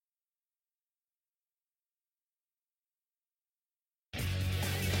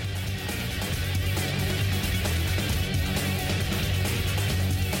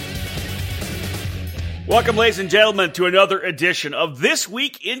Welcome, ladies and gentlemen, to another edition of This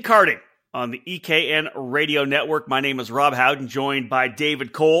Week in Karting on the EKN Radio Network. My name is Rob Howden, joined by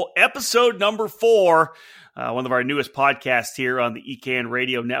David Cole. Episode number 4, one of our newest podcasts here on the EKN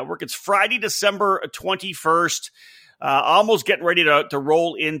Radio Network. It's Friday, December 21st. Almost getting ready to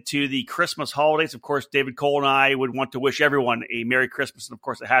roll into the Christmas holidays. Of course, David Cole and I would want to wish everyone a Merry Christmas and, of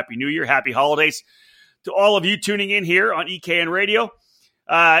course, a Happy New Year, Happy Holidays to all of you tuning in here on EKN Radio.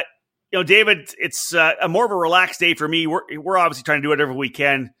 David, it's a more of a relaxed day for me. We're obviously trying to do whatever we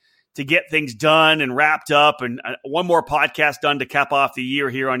can to get things done and wrapped up, and one more podcast done to cap off the year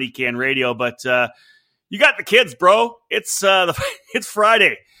here on EKN Radio. But you got the kids, bro. It's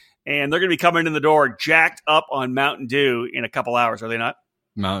Friday, and they're going to be coming in the door jacked up on Mountain Dew in a couple hours, are they not?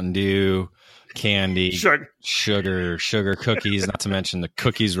 Mountain Dew, candy, sugar cookies, not to mention the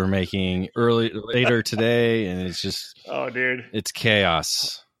cookies we're making later today, and it's just, oh, dude, it's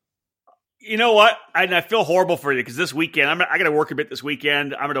chaos. You know what? I feel horrible for you because this weekend, I got to work a bit this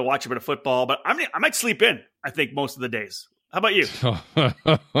weekend. I'm going to watch a bit of football, but I might sleep in, I think, most of the days. How about you?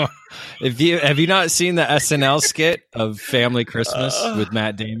 Have you not seen the SNL skit of Family Christmas with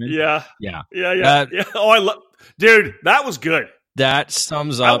Matt Damon? Yeah. Oh, dude, that was good. That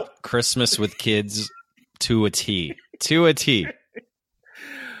sums up Christmas with kids to a T. To a T.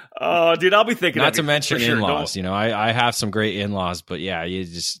 Oh, dude, I'll be thinking. Not to mention in-laws. You know, I have some great in-laws, but yeah,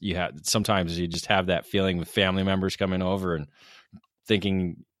 sometimes you just have that feeling with family members coming over and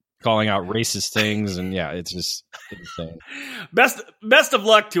calling out racist things, and yeah, it's just insane. Best of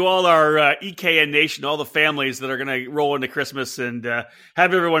luck to all our EKN Nation, all the families that are going to roll into Christmas and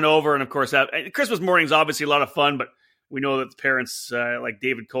have everyone over, and of course, Christmas morning is obviously a lot of fun, but we know that the parents like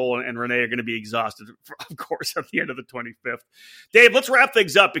David Cole and Renee are going to be exhausted, of course, at the end of the 25th. Dave, let's wrap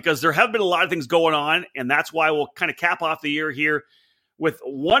things up because there have been a lot of things going on, and that's why we'll kind of cap off the year here with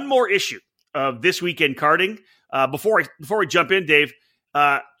one more issue of This Week in Karting. Before we jump in, Dave,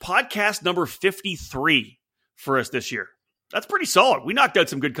 podcast number 53 for us this year. That's pretty solid. We knocked out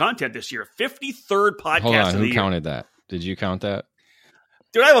some good content this year. 53rd podcast Hold on, of the who year. counted that? Did you count that?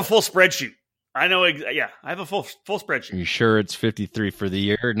 Dude, I have a full spreadsheet. I know. Yeah, I have a full spreadsheet. Are you sure it's 53 for the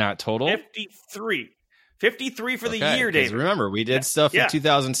year, not total? 53 for the year, Dave. Remember, we did stuff in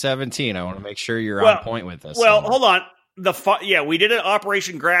 2017. I want to make sure you're on point with this. Well, hold on. We did an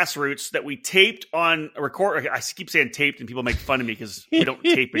Operation Grassroots that we taped on a record. I keep saying taped, and people make fun of me because we don't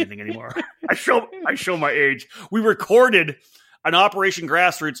tape anything anymore. I show my age. We recorded an Operation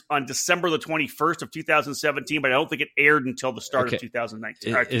Grassroots on December the 21st of 2017, but I don't think it aired until the start of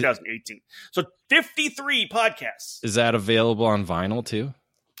 2019 or 2018. So 53 podcasts. Is that available on vinyl too?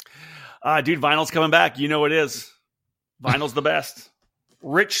 Dude, vinyl's coming back. You know it is. Vinyl's the best.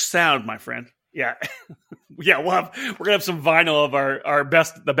 Rich sound, my friend. Yeah. Yeah, we're gonna have some vinyl of our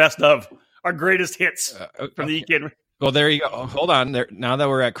best of our greatest hits from the EKN. Well, there you go. Hold on. Now that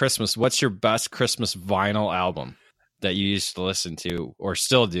we're at Christmas, what's your best Christmas vinyl album that you used to listen to or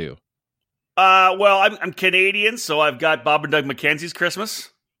still do? Well, I'm Canadian, so I've got Bob and Doug McKenzie's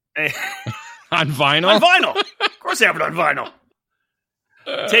Christmas. On vinyl? On vinyl. Of course I have it on vinyl.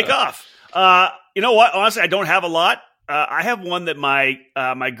 Take off. You know what? Honestly, I don't have a lot. I have one that my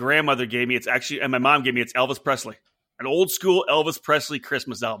grandmother gave me. And my mom gave me. It's Elvis Presley. An old school Elvis Presley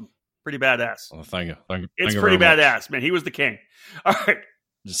Christmas album. Pretty badass. Well, thank you. It's pretty badass, man. He was the king. All right.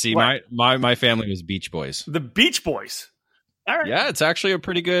 See, my family was Beach Boys. The Beach Boys. All right. Yeah, it's actually a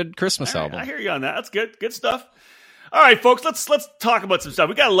pretty good Christmas album. I hear you on that. That's good. Good stuff. All right, folks, let's talk about some stuff.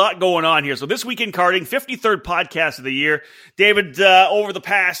 We got a lot going on here. So This Week in Karting, 53rd podcast of the year. David, over the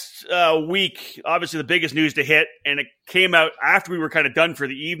past week, obviously the biggest news to hit, and it came out after we were kind of done for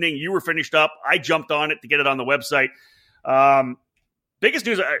the evening. You were finished up. I jumped on it to get it on the website. Biggest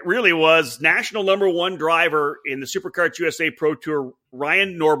news really was national number 1 driver in the SuperKarts USA Pro Tour,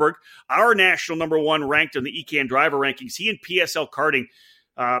 Ryan Norberg, our national number 1 ranked in the EKN driver rankings. He and PSL Karting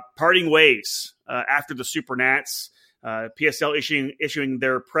parting ways after the Super Nats. PSL issuing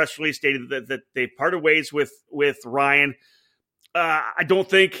their press release stated that they parted ways with Ryan. I don't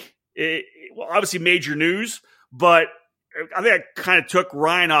think obviously major news, but I think I kind of took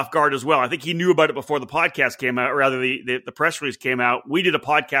Ryan off guard as well. I think he knew about it before the podcast came out, or rather the press release came out. We did a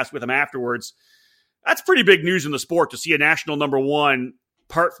podcast with him afterwards. That's pretty big news in the sport to see a national number 1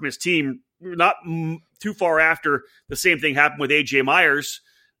 part from his team. Not too far after the same thing happened with AJ Myers,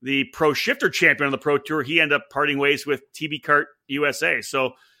 the pro shifter champion on the Pro Tour. He ended up parting ways with TB Kart USA.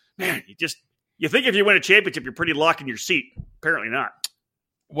 So, man, you think if you win a championship, you're pretty locked in your seat. Apparently not.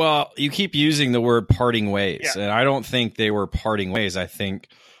 Well, you keep using the word parting ways, and I don't think they were parting ways. I think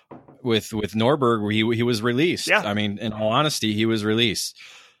with Norberg, he was released. Yeah. I mean, in all honesty, he was released.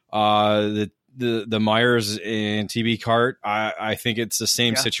 The the Myers and TB Cart, I think it's the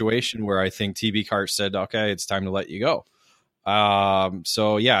same situation where I think TB Cart said, okay, it's time to let you go.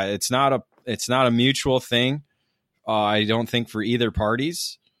 So yeah, it's not a mutual thing. I don't think for either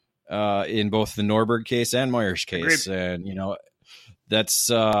parties, in both the Norberg case and Myers case. Agreed. And, that's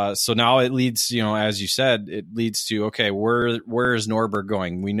so now it leads, as you said, it leads to, okay, where is Norberg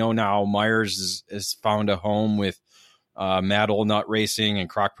going? We know now Myers has found a home with Mad Old Nut Racing and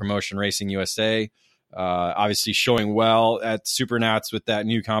Croc Promotion Racing USA. Obviously showing well at Supernats with that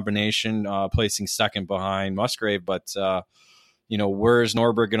new combination, placing second behind Musgrave. But, where is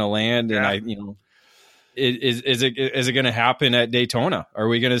Norberg going to land? Yeah. And Is it going to happen at Daytona? Are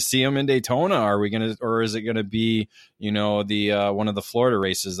we going to see him in Daytona? Or is it going to be, the one of the Florida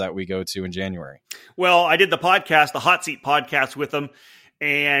races that we go to in January? Well, I did the Hot Seat podcast with him,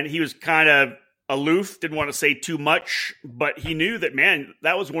 and he was kind of aloof, didn't want to say too much, but he knew that, man,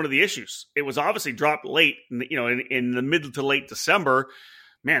 that was one of the issues. It was obviously dropped late, in the mid to late December.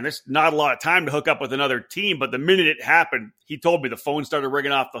 Man, there's not a lot of time to hook up with another team, but the minute it happened, he told me the phone started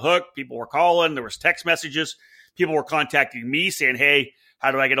ringing off the hook. People were calling. There was text messages. People were contacting me saying, hey,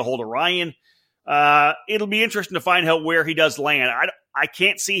 how do I get a hold of Ryan? It'll be interesting to find out where he does land. I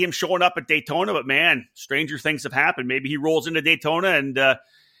can't see him showing up at Daytona, but man, stranger things have happened. Maybe he rolls into Daytona and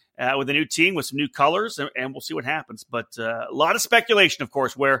with a new team with some new colors, and we'll see what happens. But a lot of speculation, of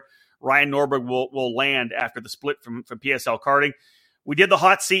course, where Ryan Norberg will land after the split from PSL Karting. We did the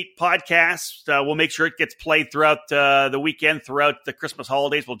Hot Seat podcast. We'll make sure it gets played throughout the weekend, throughout the Christmas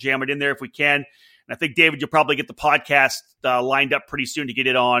holidays. We'll jam it in there if we can. And I think, David, you'll probably get the podcast lined up pretty soon to get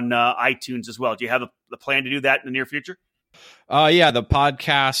it on iTunes as well. Do you have the plan to do that in the near future? Yeah, the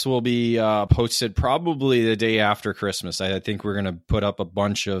podcast will be posted probably the day after Christmas. I think we're going to put up a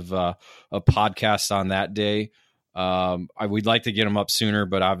bunch of podcasts on that day. We'd like to get them up sooner,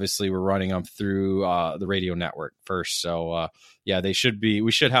 but obviously we're running them through the radio network first. So we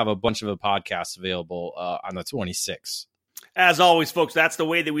should have a bunch of the podcasts available on the 26th. As always, folks, that's the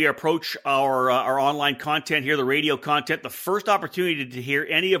way that we approach our online content here, the radio content. The first opportunity to hear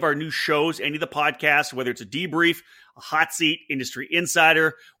any of our new shows, any of the podcasts, whether it's a debrief, a hot seat, industry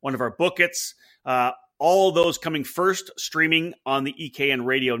insider, one of our bookets, all of those coming first, streaming on the EKN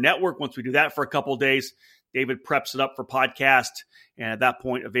radio network. Once we do that for a couple of days, David preps it up for podcast, and at that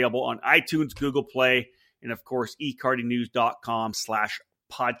point, available on iTunes, Google Play, and of course,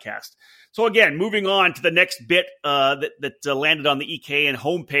 ekartingnews.com/podcast. So again, moving on to the next bit that landed on the EKN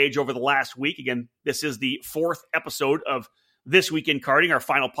homepage over the last week. Again, this is the 4th episode of This Week in Karting, our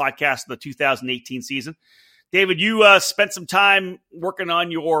final podcast of the 2018 season. David, you spent some time working on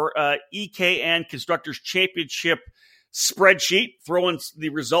your EKN Constructors Championship spreadsheet, throwing the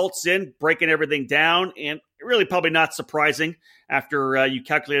results in, breaking everything down, and really probably not surprising after you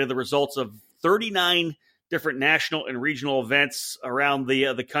calculated the results of 39 different national and regional events around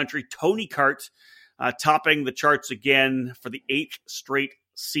the country. Tony Kart topping the charts again for the 8th straight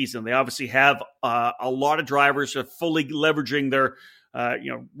season. They obviously have a lot of drivers who are fully leveraging their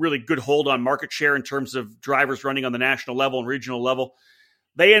really good hold on market share in terms of drivers running on the national level and regional level.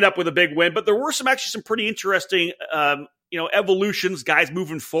 They end up with a big win, but there were some pretty interesting, evolutions, guys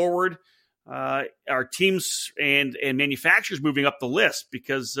moving forward, our teams and manufacturers moving up the list,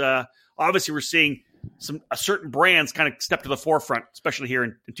 because obviously we're seeing certain brands kind of step to the forefront, especially here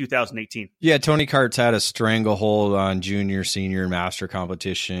in 2018. Yeah, Tony Kart's had a stranglehold on junior, senior, and master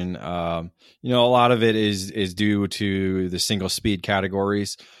competition. A lot of it is due to the single speed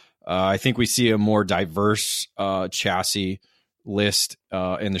categories. I think we see a more diverse chassis list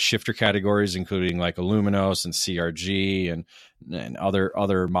in the shifter categories, including like Aluminos and CRG and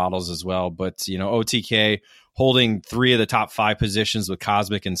other models as well. But OTK holding 3 of the top 5 positions, with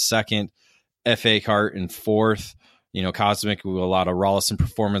Cosmic in second, FA Kart in 4th. Cosmic with a lot of Rollison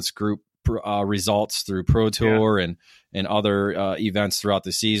Performance Group results through Pro Tour and other events throughout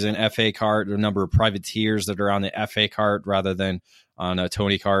the season. FA Kart, a number of privateers that are on the FA Kart rather than on a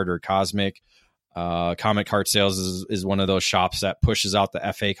Tony Kart or Cosmic. Comet Kart Sales is one of those shops that pushes out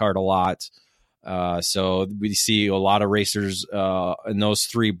the FA Kart a lot. So we see a lot of racers in those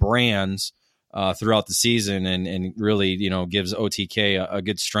 3 brands throughout the season, and really, gives OTK a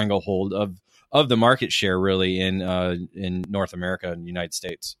good stranglehold of the market share really in North America and United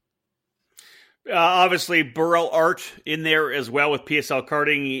States. Obviously, Burrell Art in there as well with PSL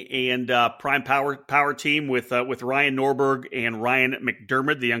Karting and Prime Power Team with Ryan Norberg and Ryan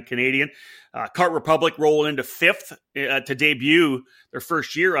McDermott, the young Canadian. Kart Republic rolling into 5th to debut their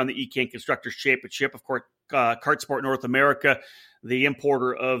first year on the EKN Constructors Championship. Of course, Kart Sport North America, the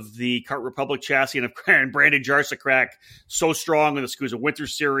importer of the Kart Republic chassis, and Brandon Jarsakrak, so strong in the SKUSA Winter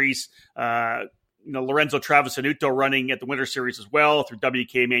Series. Lorenzo Travasanuto running at the Winter Series as well through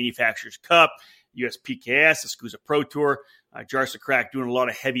WK Manufacturers Cup, USPKS, the SKUSA Pro Tour. Jarsakrak doing a lot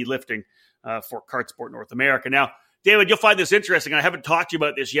of heavy lifting for Kart Sport North America. Now, David, you'll find this interesting. I haven't talked to you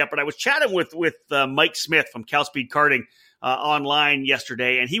about this yet, but I was chatting with Mike Smith from CalSpeed Karting online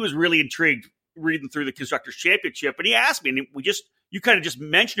yesterday, and he was really intrigued reading through the Constructors Championship. And he asked me, and you kind of just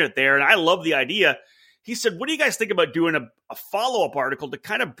mentioned it there, and I love the idea. He said, what do you guys think about doing a follow-up article to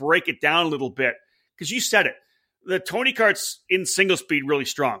kind of break it down a little bit? Because you said it. The Tony Karts in single speed really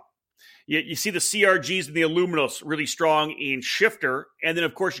strong. You see the CRGs and the Aluminos really strong in shifter. And then,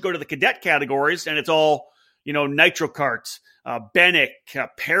 of course, you go to the cadet categories, and it's all, nitro karts, Benic,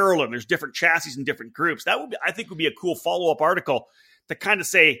 Parolin. There's different chassis and different groups. That I think would be a cool follow-up article to kind of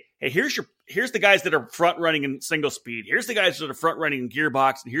say, hey, here's the guys that are front running in single speed. Here's the guys that are front running in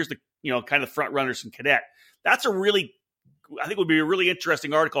gearbox, and here's the kind of front runners in cadet. That's I think would be a really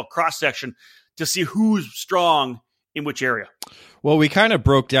interesting article, cross section, to see who's strong in which area. Well, we kind of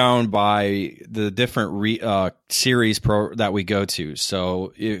broke down by the different series that we go to.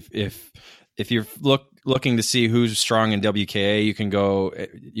 So if you're looking to see who's strong in WKA, you can go.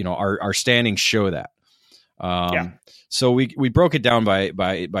 Our standings show that. So we broke it down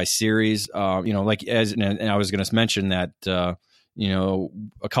by series. And I was going to mention that.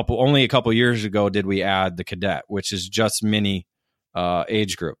 Only a couple years ago did we add the cadet, which is just mini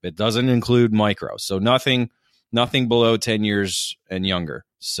age group. It doesn't include micro, so nothing below 10 years and younger.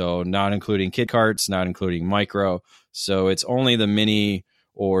 So not including kid karts, not including micro. So it's only the mini,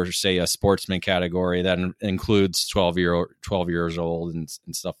 or say a sportsman category that includes 12 years old and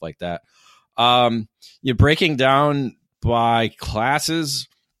stuff like that. You're breaking down by classes.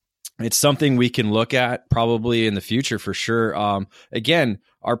 It's something we can look at probably in the future for sure. Again,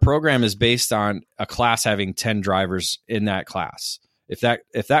 our program is based on a class having 10 drivers in that class. If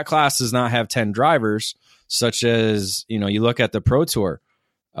that class does not have 10 drivers, such as, you look at the Pro Tour,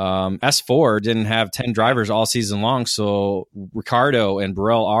 S4 didn't have 10 drivers all season long. So Ricardo and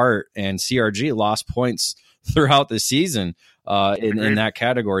Burrell Art and CRG lost points throughout the season in that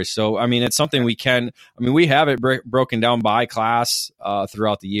category. So, it's something we have it broken down by class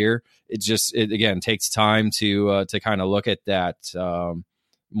throughout the year. It again takes time to kind of look at that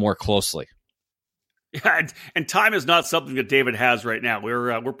more closely. Yeah, and time is not something that David has right now.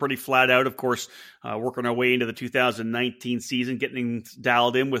 We're pretty flat out, of course, working our way into the 2019 season, getting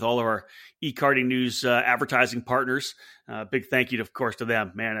dialed in with all of our eKarting News advertising partners. Big thank you, of course, to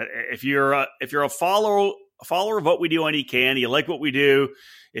them, man. If you're a follower of what we do on EKN, you like what we do,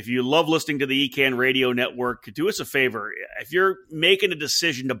 if you love listening to the EKN radio network, do us a favor. If you're making a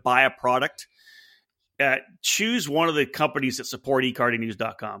decision to buy a product, choose one of the companies that support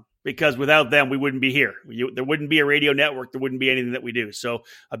eKartingNews.com, because without them, we wouldn't be here. There wouldn't be a radio network. There wouldn't be anything that we do. So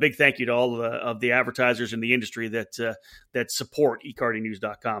a big thank you to all of the advertisers in the industry that support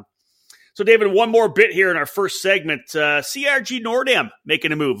eKartingNews.com. So, David, one more bit here in our first segment. CRG Nordam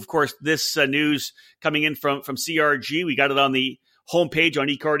making a move. Of course, this news coming in from CRG. We got it on the homepage on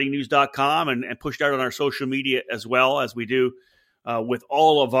eKartingNews.com and pushed out on our social media as well, as we do with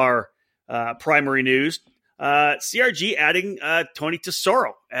all of our primary news. CRG adding Tony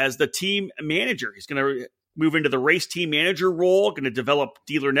Tesoro as the team manager. He's going to move into the race team manager role, going to develop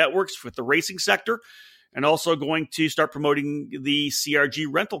dealer networks with the racing sector, and also going to start promoting the CRG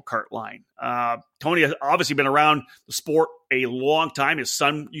rental kart line. Tony has obviously been around the sport a long time. His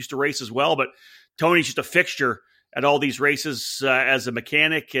son used to race as well, but Tony's just a fixture at all these races as a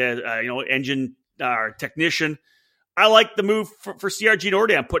mechanic, engine technician. I like the move for CRG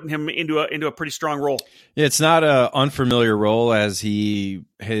Nordam, putting him into a pretty strong role. Yeah, it's not an unfamiliar role, as he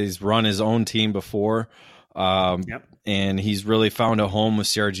has run his own team before. And he's really found a home with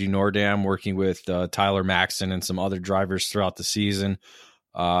CRG Nordam, working with Tyler Maxson and some other drivers throughout the season.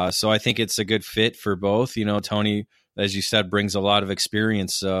 So I think it's a good fit for both. Tony, as you said, brings a lot of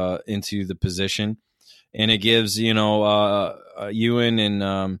experience into the position, and it gives Ewan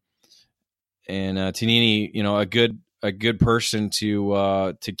and Tonini, a good person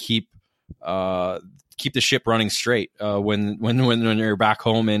to keep the ship running straight when you're back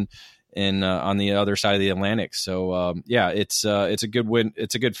home and on the other side of the Atlantic. So it's a good win.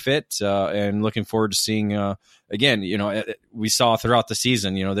 It's a good fit, and looking forward to seeing again. We saw throughout the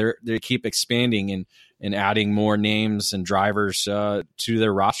season, they keep expanding and adding more names and drivers to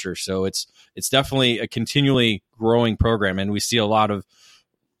their roster. So it's definitely a continually growing program, and we see a lot of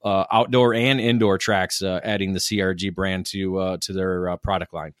outdoor and indoor tracks adding the CRG brand to their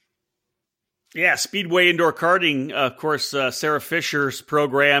product line. Yeah, Speedway Indoor Karting, of course, Sarah Fisher's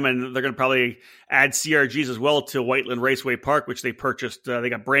program, and they're going to probably add CRGs as well to Whiteland Raceway Park, which they purchased. They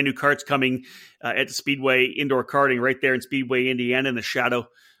got brand new karts coming at the Speedway Indoor Karting right there in Speedway, Indiana, in the shadow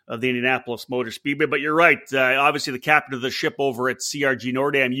of the Indianapolis Motor Speedway. But you're right. Obviously, the captain of the ship over at CRG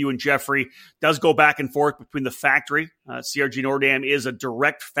Nordam, Ewan Jeffrey, does go back and forth between the factory. CRG Nordam is a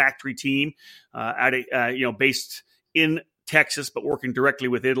direct factory team based in Texas, but working directly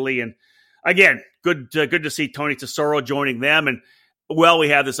with Italy. And again, good to see Tony Tesoro joining them. And well, we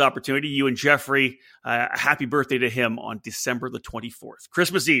have this opportunity. Ewan Jeffrey, happy birthday to him on December the 24th,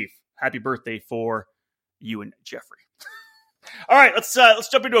 Christmas Eve. Happy birthday for Ewan Jeffrey. All right, let's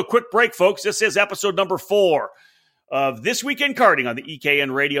jump into a quick break, folks. This is episode number 4 of This Week in Karting on the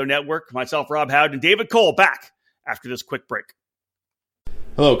EKN Radio Network. Myself, Rob Howden, and David Cole back after this quick break.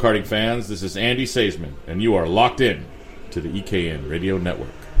 Hello, karting fans. This is Andy Saisman, and you are locked in to the EKN Radio Network.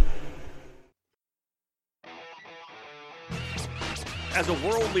 As a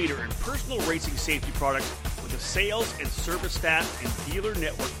world leader in personal racing safety products with a sales and service staff and dealer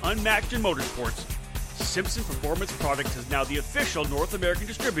network unmatched in motorsports, Simpson Performance Products is now the official North American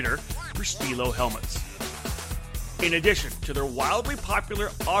distributor for Stilo helmets. In addition to their wildly popular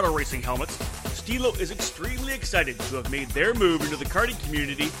auto racing helmets, Stilo is extremely excited to have made their move into the karting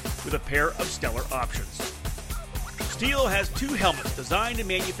community with a pair of stellar options. Stilo has 2 helmets designed and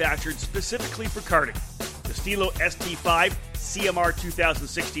manufactured specifically for karting: the Stilo ST5 CMR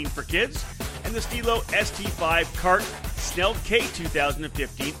 2016 for kids, and the Stilo ST5 Kart Snell K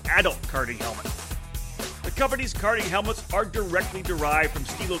 2015 adult karting helmet. The company's karting helmets are directly derived from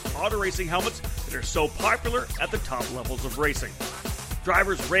Stilo's auto racing helmets that are so popular at the top levels of racing.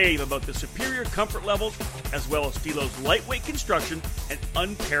 Drivers rave about the superior comfort levels, as well as Stilo's lightweight construction and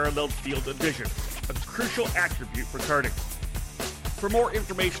unparalleled field of vision, a crucial attribute for karting. For more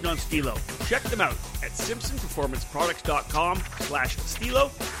information on Stilo, check them out at simpsonperformanceproducts.com/Stilo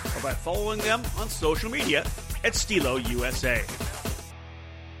or by following them on social media at Stilo USA.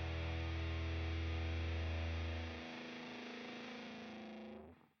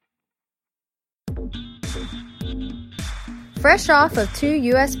 Fresh off of 2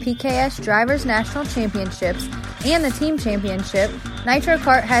 USPKS Drivers National Championships and the Team Championship, Nitro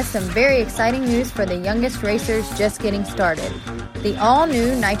Kart has some very exciting news for the youngest racers just getting started. The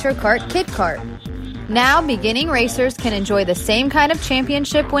all-new Nitro Kart Kid Kart. Now, beginning racers can enjoy the same kind of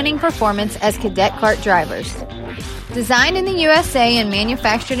championship-winning performance as cadet kart drivers. Designed in the USA and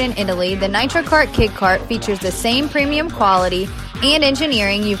manufactured in Italy, the Nitro Kart Kid Kart features the same premium quality and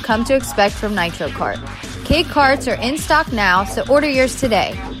engineering you've come to expect from Nitro Kart. Kid Karts are in stock now, so order yours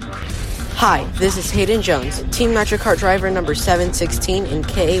today. Hi, this is Hayden Jones, Team Nitro Kart driver number 716 in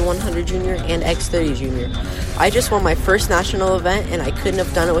KA100 Junior and X30 Junior. I just won my first national event, and I couldn't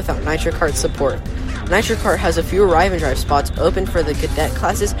have done it without Nitro Kart's support. Nitro Kart has a few arrive and drive spots open for the cadet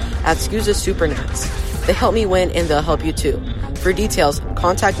classes at SCUSA Supernats. They helped me win, and they'll help you too. For details,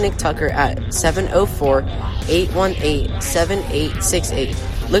 contact Nick Tucker at 704-818-7868.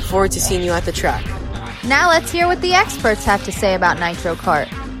 Look forward to seeing you at the track. Now let's hear what the experts have to say about Nitro Kart.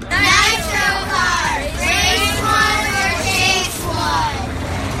 Nitro Kart! Race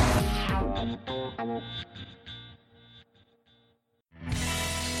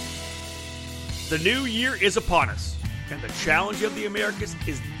 1 The new year is upon us, and the Challenge of the Americas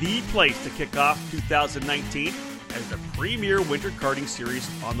is the place to kick off 2019 as the premier winter karting series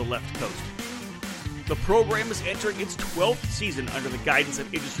on the left coast. The program is entering its 12th season under the guidance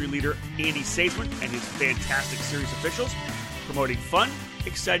of industry leader Andy Saisman and his fantastic series officials, promoting fun,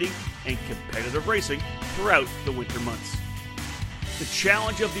 exciting, and competitive racing throughout the winter months. The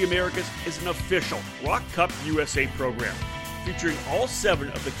Challenge of the Americas is an official Rock Cup USA program, featuring all 7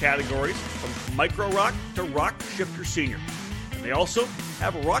 of the categories from Micro Rock to Rock Shifter Senior. And they also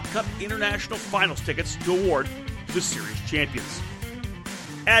have Rock Cup International Finals tickets to award to the series champions.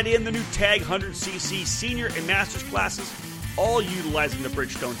 Add in the new TAG 100cc Senior and Masters classes, all utilizing the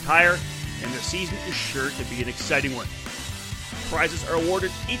Bridgestone tire, and the season is sure to be an exciting one. Prizes are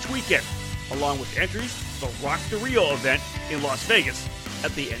awarded each weekend, along with entries to the Rock the Rio event in Las Vegas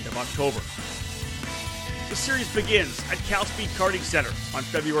at the end of October. The series begins at Cal Speed Karting Center on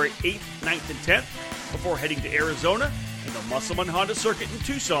February 8th, 9th, and 10th, before heading to Arizona and the Musselman Honda Circuit in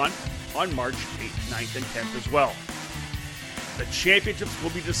Tucson on March 8th, 9th, and 10th as well. The championships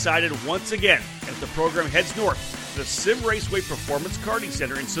will be decided once again as the program heads north to the Sim Raceway Performance Karting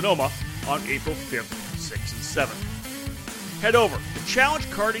Center in Sonoma on April 5th, 6th, and 7th. Head over to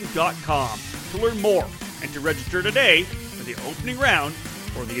challengekarting.com to learn more and to register today for the opening round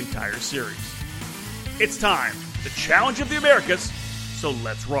or the entire series. It's time, the Challenge of the Americas, so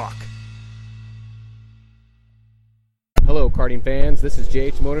let's rock. Hello, karting fans. This is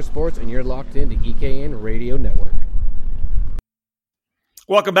JH Motorsports, and you're locked into EKN Radio Network.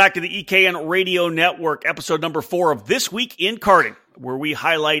 Welcome back to the EKN Radio Network, episode number 4 of This Week in Karting, where we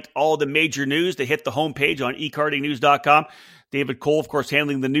highlight all the major news that hit the homepage on ekartingnews.com. David Cole, of course,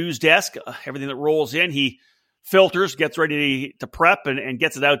 handling the news desk. Everything that rolls in, he filters, gets ready to prep, and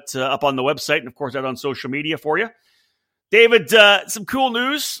gets it out up on the website and, of course, out on social media for you. David, some cool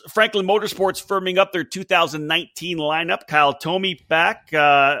news. Franklin Motorsports firming up their 2019 lineup. Kyle Tomey back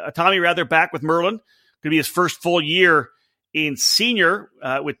with Merlin. Going to be his first full year in senior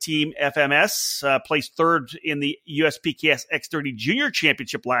with Team FMS. Placed third in the USPKS X30 Junior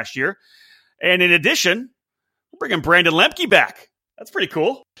Championship last year. And in addition, we're bringing Brandon Lemke back. That's pretty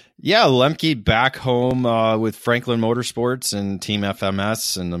cool. Yeah, Lemke back home with Franklin Motorsports and Team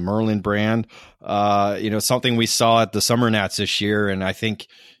FMS and the Merlin brand. Something we saw at the Summer Nats this year. And I think,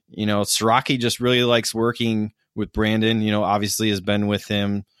 Siraki just really likes working with Brandon. Obviously has been with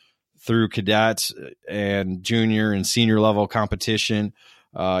him through cadet and junior and senior level competition.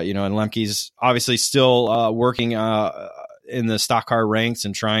 And Lemke's obviously still working in the stock car ranks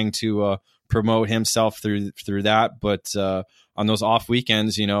and trying to promote himself through that. But on those off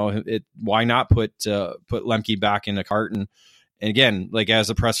weekends, why not put Lemke back in the kart? And again, like as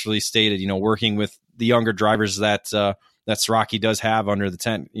the press release stated, working with the younger drivers that Siraki does have under the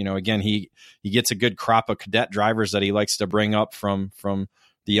tent. Again, he gets a good crop of cadet drivers that he likes to bring up from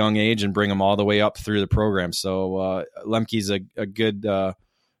the young age and bring them all the way up through the program. So Lemke's a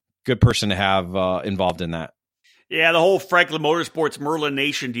good person to have involved in that. Yeah, the whole Franklin Motorsports Merlin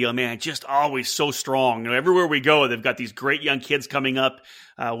Nation deal, man, just always so strong. Everywhere we go, they've got these great young kids coming up,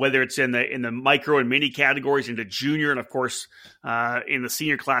 whether it's in the micro and mini categories, into junior, and of course in the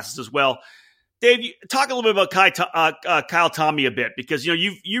senior classes as well. Dave, talk a little bit about Kyle Tomey a bit, because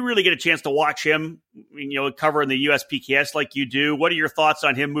you really get a chance to watch him, covering the USPKS like you do. What are your thoughts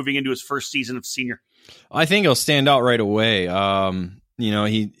on him moving into his first season of senior? I think he'll stand out right away.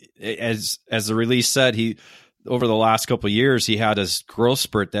 He, as the release said, over the last couple of years, he had his growth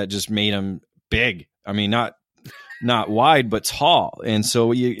spurt that just made him big. I mean, not wide, but tall. And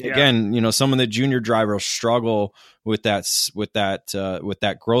so again, some of the junior drivers struggle with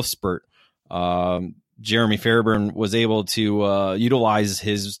that growth spurt. Jeremy Fairburn was able to utilize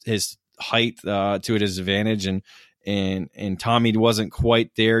his height to his advantage, and Tommy wasn't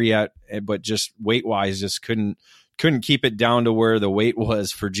quite there yet, but just weight wise, just couldn't keep it down to where the weight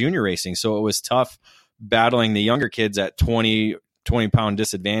was for junior racing. So it was tough battling the younger kids at 20 pound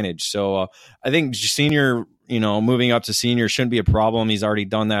disadvantage. So I think senior, moving up to senior shouldn't be a problem. He's already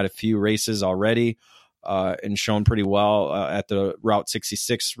done that a few races already, and shown pretty well at the Route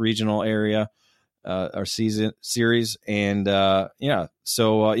 66 regional area, our series. And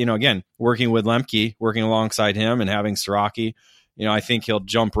so again, working with Lemke, working alongside him and having Siraki, I think he'll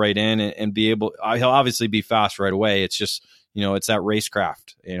jump right in and be able, he'll obviously be fast right away. It's just, it's that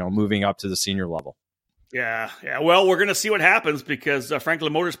racecraft, moving up to the senior level. Yeah. Well, we're going to see what happens, because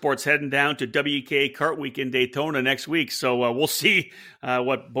Franklin Motorsports heading down to WK Kart Week in Daytona next week. So we'll see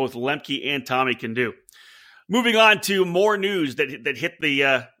what both Lemke and Tommy can do. Moving on to more news that hit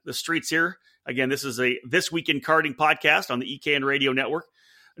the streets here. Again, this is a This Week in Karting podcast on the EKN Radio Network.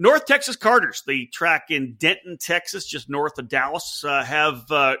 North Texas Karters, the track in Denton, Texas, just north of Dallas, have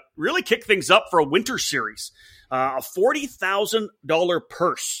really kicked things up for a winter series. A $40,000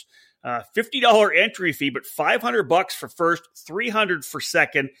 purse. $50 entry fee, but $500 for first, $300 for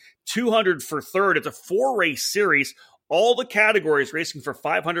second, $200 for third. It's a 4-race series. All the categories racing for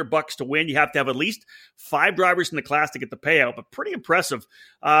 $500 to win. You have to have at least 5 drivers in the class to get the payout, but pretty impressive.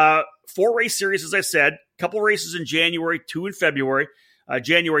 4-race series, as I said. A couple races in January, 2 in February.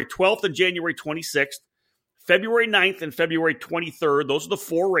 January 12th and January 26th. February 9th and February 23rd. Those are the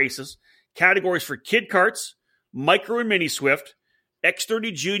 4 races. Categories for kid karts, micro and mini Swift,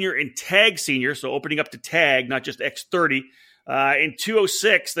 X30 Junior and Tag Senior, so opening up to Tag, not just X30. In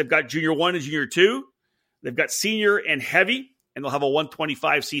 206, they've got Junior 1 and Junior 2. They've got Senior and Heavy, and they'll have a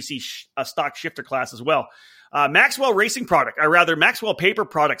 125cc stock shifter class as well. Maxwell Paper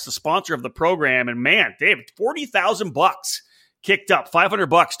Products, the sponsor of the program, and man, Dave, $40,000 kicked up,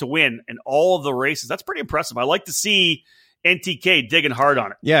 $500 to win in all of the races. That's pretty impressive. I like to see NTK digging hard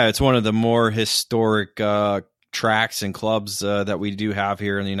on it. Yeah, it's one of the more historic tracks and clubs that we do have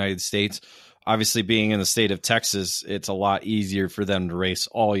here in the United States. Obviously, being in the state of Texas, it's a lot easier for them to race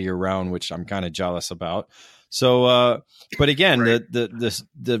all year round, which I'm kind of jealous about. So, but again, right.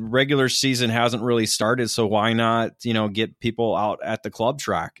 the regular season hasn't really started, so why not, get people out at the club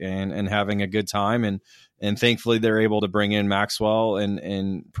track and having a good time and thankfully they're able to bring in Maxwell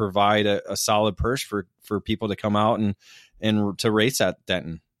and provide a solid purse for people to come out and to race at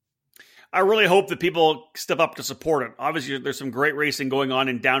Denton. I really hope that people step up to support it. Obviously, there's some great racing going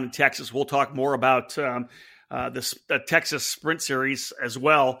on down in Texas. We'll talk more about the Texas Sprint Series as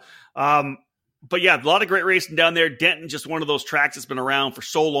well. But yeah, a lot of great racing down there. Denton, just one of those tracks that's been around for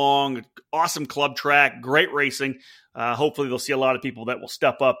so long. Awesome club track, great racing. Hopefully, they'll see a lot of people that will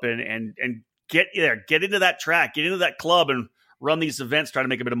step up and get there, get into that track, get into that club, and run these events, try to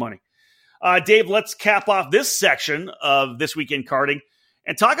make a bit of money. Dave, let's cap off this section of This Week in Karting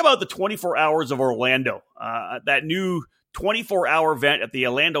and talk about the 24 Hours of Orlando, that new 24-hour event at the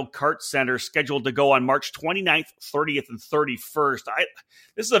Orlando Kart Center scheduled to go on March 29th, 30th, and 31st.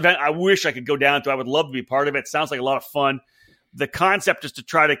 This is an event I wish I could go down to. I would love to be part of it. It sounds like a lot of fun. The concept is to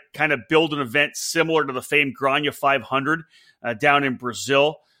try to kind of build an event similar to the famed Granja 500 down in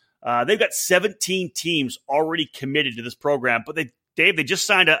Brazil. They've got 17 teams already committed to this program, but they just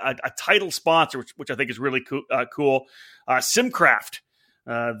signed a title sponsor, which I think is really cool. Simcraft.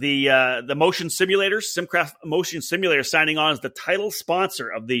 The motion simulators, Simcraft Motion Simulator, signing on as the title sponsor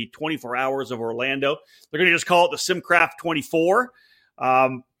of the 24 Hours of Orlando. They're going to just call it the Simcraft 24.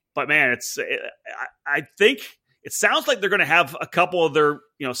 But man, I think it sounds like they're going to have a couple of their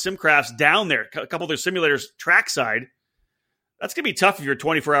Simcrafts down there, a couple of their simulators trackside. That's going to be tough if you're a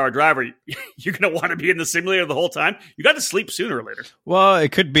 24-hour driver. You're going to want to be in the simulator the whole time. You got to sleep sooner or later. Well,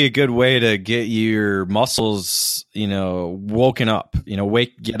 it could be a good way to get your muscles, woken up.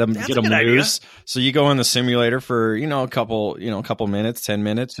 Get them loose. Idea. So you go in the simulator for a couple minutes, 10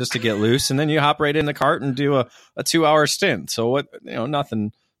 minutes, just to get loose, and then you hop right in the cart and do a 2-hour stint. So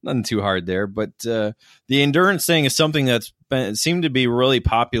nothing too hard there. But the endurance thing is something that's seemed to be really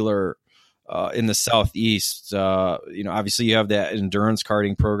popular. In the Southeast, obviously you have that endurance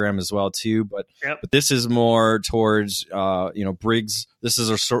karting program as well too, but this is more towards, Briggs. This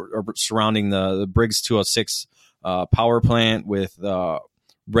is surrounding the Briggs 206 power plant with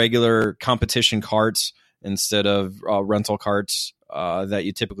regular competition karts instead of rental karts that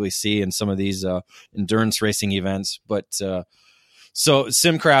you typically see in some of these endurance racing events. But so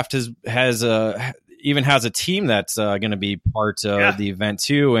Simcraft has a team that's going to be part of the event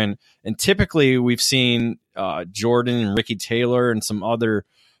too. And typically we've seen Jordan and Ricky Taylor and some other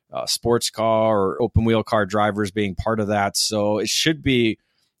sports car or open wheel car drivers being part of that. So it should be,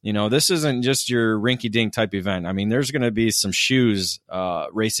 this isn't just your rinky dink type event. I mean, there's going to be some shoes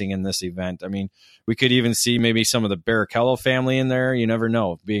racing in this event. I mean, we could even see maybe some of the Barrichello family in there. You never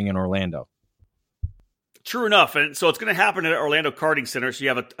know, being in Orlando. True enough. And so it's going to happen at Orlando Karting Center. So you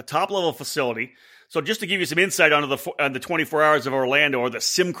have a top level facility. So just to give you some insight on the 24 Hours of Orlando, or the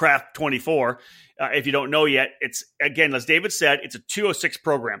Simcraft 24, if you don't know yet, it's, again, as David said, it's a 206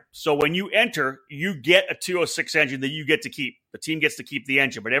 program. So when you enter, you get a 206 engine that you get to keep. The team gets to keep the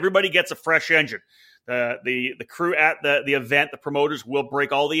engine, but everybody gets a fresh engine. The crew at the event, the promoters, will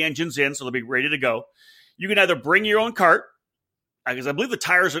break all the engines in, so they'll be ready to go. You can either bring your own cart, because I believe the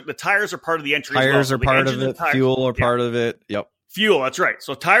tires are part of the entry. Tires as well. are part of it. Fuel are part of it. Yep. Fuel, that's right.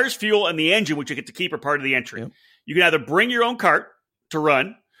 So tires, fuel, and the engine, which you get to keep, are part of the entry. Yep. You can either bring your own cart to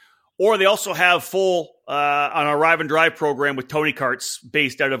run, or they also have full on our Arrive and Drive program with Tony Karts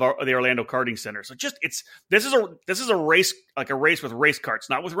based out of the Orlando Karting Center. So this is a race, like a race with race karts,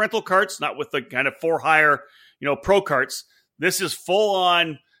 not with rental karts, not with the kind of for hire pro karts. This is full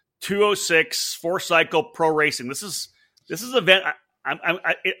on 206 4-cycle pro racing. This is an event.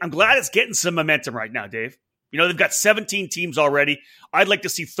 I'm glad it's getting some momentum right now, Dave. They've got 17 teams already. I'd like to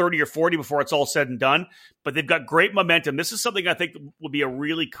see 30 or 40 before it's all said and done, but they've got great momentum. This is something I think will be a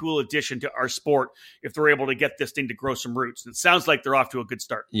really cool addition to our sport if they're able to get this thing to grow some roots. And it sounds like they're off to a good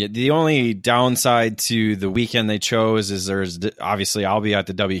start. Yeah, the only downside to the weekend they chose is obviously I'll be at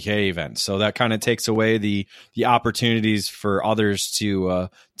the WK event, so that kind of takes away the opportunities for others to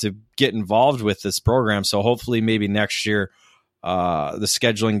get involved with this program. So hopefully maybe next year, the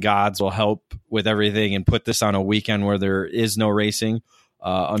scheduling gods will help with everything and put this on a weekend where there is no racing.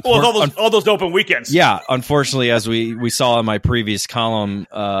 All those open weekends. Yeah, unfortunately, as we saw in my previous column,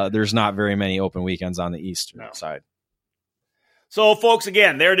 there's not very many open weekends on the eastern side. So, folks,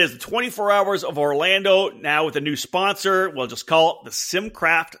 again, there it is, the 24 Hours of Orlando, now with a new sponsor. We'll just call it the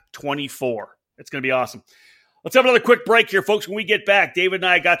Simcraft 24. It's going to be awesome. Let's have another quick break here, folks. When we get back, David and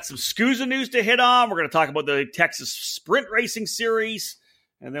I got some SCUSA news to hit on. We're going to talk about the Texas Sprint Racing Series,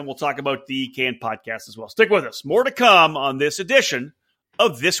 and then we'll talk about the EKN podcast as well. Stick with us. More to come on this edition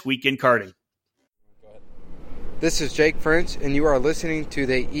of This Week in Karting. This is Jake French, and you are listening to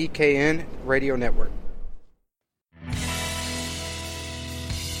the EKN Radio Network.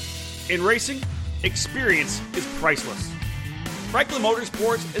 In racing, experience is priceless. Franklin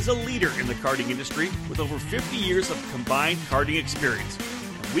Motorsports is a leader in the karting industry with over 50 years of combined karting experience,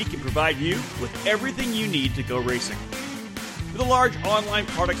 and we can provide you with everything you need to go racing. With a large online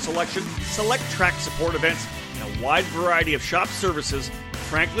product selection, select track support events, and a wide variety of shop services,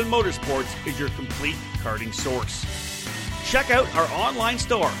 Franklin Motorsports is your complete karting source. Check out our online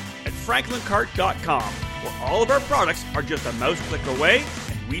store at franklinkart.com, where all of our products are just a mouse click away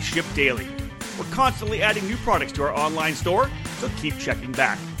and we ship daily. We're constantly adding new products to our online store, so keep checking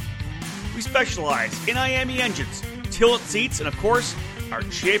back. We specialize in IAME engines, tilt seats, and of course, our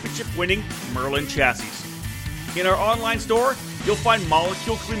championship-winning Merlin chassis. In our online store, you'll find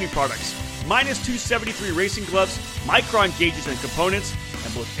molecule cleaning products, minus 273 racing gloves, Micron gauges and components,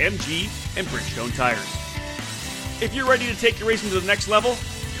 and both MG and Bridgestone tires. If you're ready to take your racing to the next level,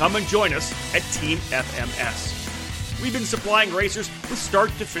 come and join us at Team FMS. We've been supplying racers with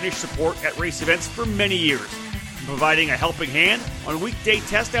start-to-finish support at race events for many years, from providing a helping hand on a weekday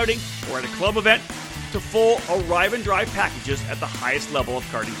test outing or at a club event, to full arrive and drive packages at the highest level of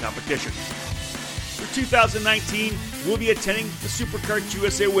karting competition. For 2019, we'll be attending the SuperKarts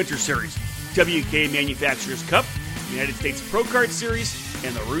USA Winter Series, WK Manufacturers Cup, United States Pro Kart Series,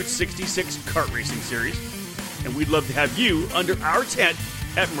 and the Route 66 Kart Racing Series. And we'd love to have you under our tent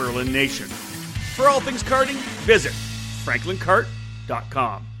at Merlin Nation. For all things karting, visit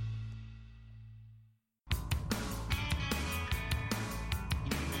franklinkart.com.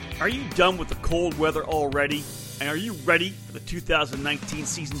 Are you done with the cold weather already? And are you ready for the 2019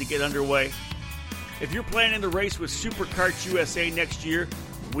 season to get underway? If you're planning to race with SuperKarts USA next year,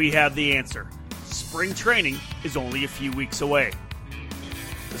 we have the answer. Spring training is only a few weeks away.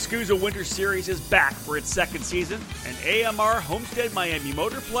 The SCUSA Winter Series is back for its second season, and AMR Homestead Miami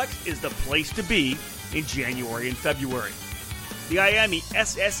Motorplex is the place to be in January and February. The IAME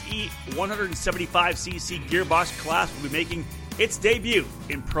SSE 175cc gearbox class will be making its debut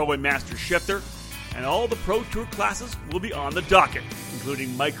in Pro and Master Shifter, and all the Pro Tour classes will be on the docket,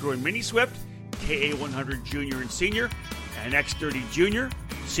 including Micro and Mini Swift, KA100 Junior and Senior, and X30 Junior,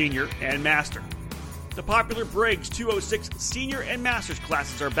 Senior, and Master. The popular Briggs 206 Senior and Masters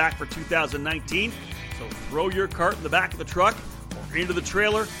classes are back for 2019, so throw your cart in the back of the truck or into the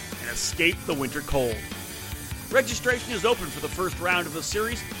trailer and escape the winter cold. Registration is open for the first round of the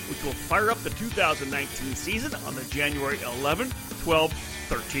series, which will fire up the 2019 season on the January 11, 12,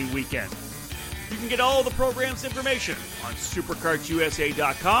 13 weekend. You can get all the program's information on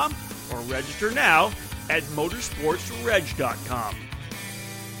superkartsusa.com or register now at motorsportsreg.com.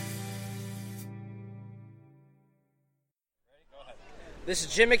 This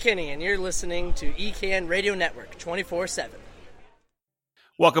is Jim McKinney, and you're listening to EKN Radio Network 24/7.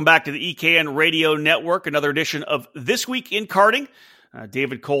 Welcome back to the EKN Radio Network, another edition of This Week in Karting.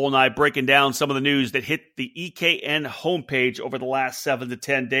 David Cole and I breaking down some of the news that hit the EKN homepage over the last 7 to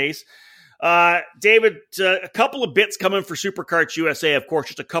 10 days. David, a couple of bits coming for SuperKarts USA, of course,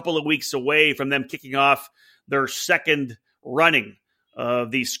 just a couple of weeks away from them kicking off their second running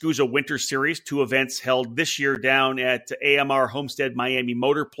of the SCUSA Winter Series, 2 events held this year down at AMR Homestead Miami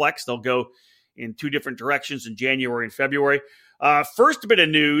Motorplex. They'll go in 2 different directions in January and February. First bit of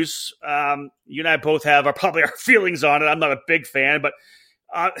news, you and I both have probably our feelings on it. I'm not a big fan, but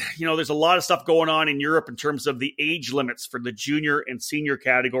there's a lot of stuff going on in Europe in terms of the age limits for the junior and senior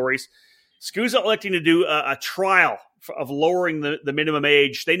categories. SCUSA electing to do a trial of lowering the minimum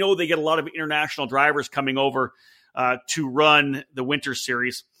age. They know they get a lot of international drivers coming over to run the Winter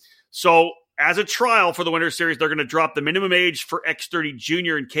Series. So as a trial for the Winter Series, they're going to drop the minimum age for X30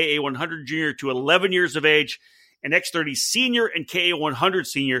 Junior and KA100 Junior to 11 years of age, and X30 Senior and KA100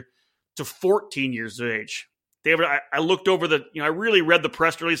 Senior to 14 years of age. David, I looked over I really read the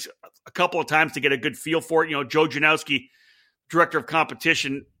press release a couple of times to get a good feel for it. Joe Janowski, director of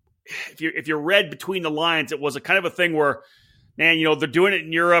competition, if you read between the lines, it was a kind of a thing where, man, they're doing it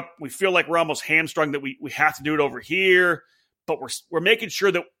in Europe. We feel like we're almost hamstrung that we have to do it over here, but we're making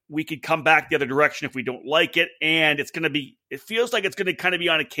sure that we could come back the other direction if we don't like it. And it feels like it's going to kind of be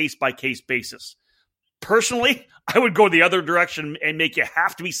on a case-by-case basis. Personally, I would go the other direction and make you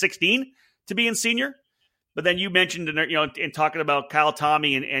have to be 16 to be in senior. But then you mentioned, in talking about Kyle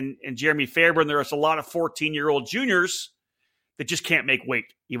Tommy and Jeremy Fairburn, there's a lot of 14-year-old juniors that just can't make weight,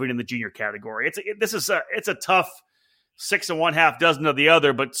 even in the junior category. It's a tough 6 1/2 dozen of the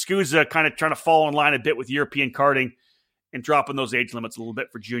other, but SCUSA kind of trying to fall in line a bit with European karting and dropping those age limits a little bit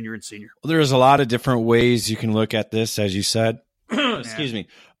for junior and senior. Well, there's a lot of different ways you can look at this, as you said. Excuse me.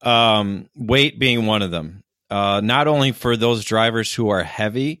 Weight being one of them. Not only for those drivers who are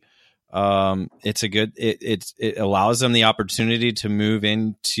heavy, It's a good. It allows them the opportunity to move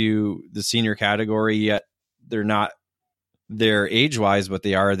into the senior category. Yet they're not there age wise, but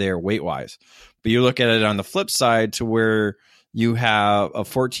they are there weight wise. But you look at it on the flip side to where you have a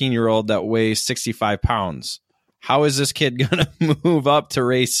 14-year-old that weighs 65 pounds. How is this kid going to move up to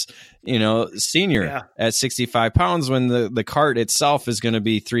race, senior at 65 pounds when the cart itself is going to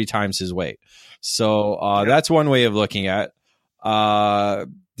be 3 times his weight? So that's one way of looking at.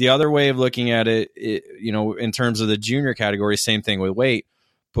 The other way of looking at it, in terms of the junior category, same thing with weight,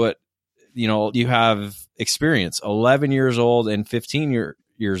 but you have experience, 11 years old and 15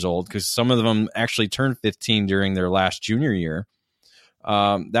 years old, because some of them actually turned 15 during their last junior year.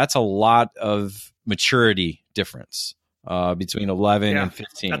 That's a lot of maturity difference between 11 and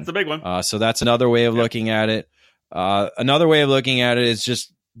 15. That's the big one. So that's another way of looking at it. Another way of looking at it is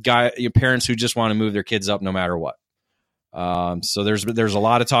just your parents who just want to move their kids up no matter what. So there's a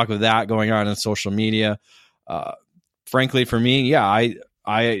lot of talk of that going on in social media. Frankly, for me,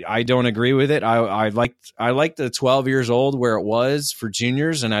 I don't agree with it. I liked the 12 years old where it was for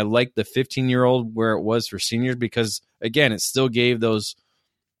juniors, and I liked the 15-year-old where it was for seniors, because again, it still gave those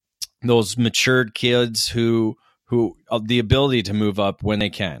matured kids who the ability to move up when they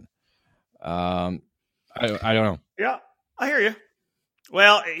can. I don't know. Yeah, I hear you.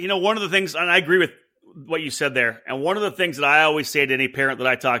 Well, one of the things, and I agree with what you said there, and one of the things that I always say to any parent that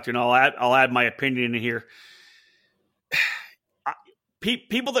I talk to, and I'll add my opinion in here.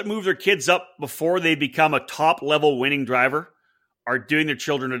 People that move their kids up before they become a top-level winning driver are doing their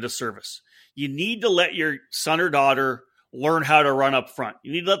children a disservice. You need to let your son or daughter learn how to run up front.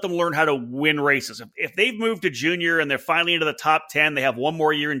 You need to let them learn how to win races. If they've moved to junior and they're finally into the top 10, they have one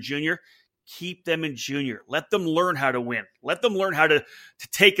more year in junior, keep them in junior. Let them learn how to win. Let them learn how to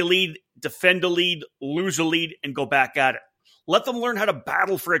take a lead, defend a lead, lose a lead, and go back at it. Let them learn how to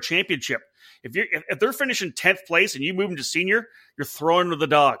battle for a championship. If they're finishing 10th place and you move them to senior, you're throwing them to the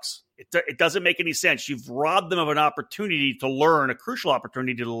dogs. It doesn't make any sense. You've robbed them of an opportunity to learn, a crucial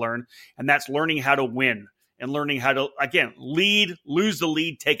opportunity to learn, and that's learning how to win and learning how to, again, lead, lose the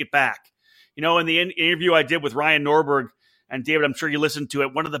lead, take it back. In the interview I did with Ryan Norberg, and David, I'm sure you listened to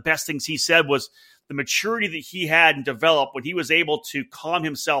it, one of the best things he said was the maturity that he had and developed when he was able to calm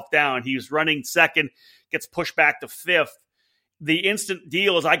himself down. He was running second, gets pushed back to fifth. The instant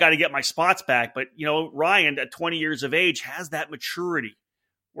deal is I got to get my spots back. But, Ryan at 20 years of age has that maturity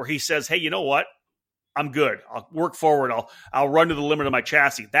where he says, hey, you know what? I'm good. I'll work forward. I'll run to the limit of my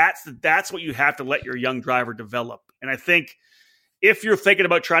chassis. That's what you have to let your young driver develop. And I think if you're thinking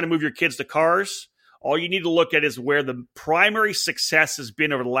about trying to move your kids to cars, all you need to look at is where the primary success has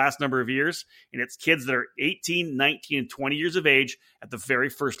been over the last number of years. And it's kids that are 18, 19, and 20 years of age at the very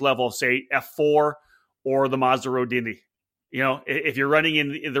first level, say F4 or the Mazda Road to Indy. If you're running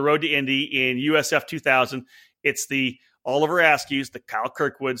in the Road to Indy in USF 2000, it's the Oliver Askew's, the Kyle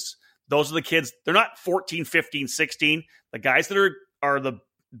Kirkwoods. Those are the kids. They're not 14, 15, 16. The guys that are the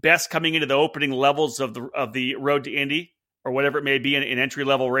best coming into the opening levels of the Road to Indy or whatever it may be in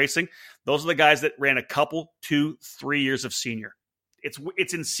entry-level racing, those are the guys that ran a couple, 2, 3 years of senior.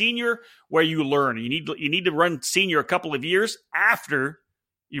 It's in senior where you learn. You need to run senior a couple of years after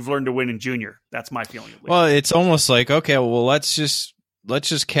you've learned to win in junior. That's my feeling. Well, it's almost like, okay, well, let's just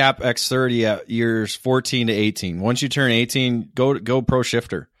cap X30 at years 14 to 18. Once you turn 18, go pro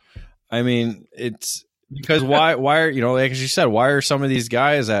shifter. I mean, it's because why are, like as you said, why are some of these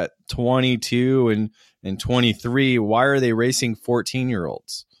guys at 22 and 23, why are they racing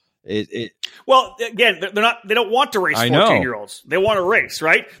 14-year-olds? Well, again, they don't want to race 14-year-olds. They want to race,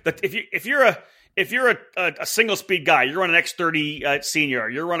 right? But if you're a single speed guy, you're running X30 senior,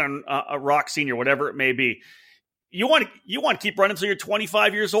 you're running a Rock senior, whatever it may be. You want to keep running until you're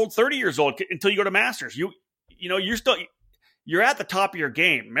 25 years old, 30 years old, until you go to Masters. You're at the top of your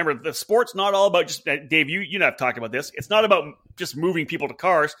game. Remember, the sport's not all about just Dave. You and I've talked about this. It's not about just moving people to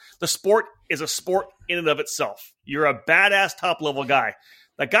cars. The sport is a sport in and of itself. You're a badass top level guy.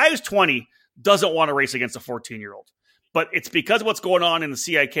 The guy who's 20 doesn't want to race against a 14-year-old. But it's because of what's going on in the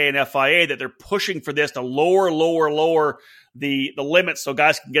CIK and FIA that they're pushing for this to lower the limits so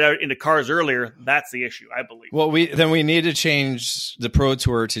guys can get out into cars earlier. That's the issue, I believe. Well, we need to change the Pro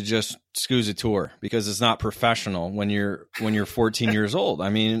Tour to just SCUSA Tour because it's not professional when you're 14 years old. I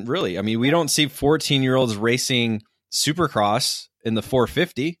mean, really. I mean, we don't see 14-year-olds racing Supercross in the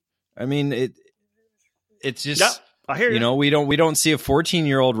 450. I mean, it's just. Yeah. I hear you. We don't see a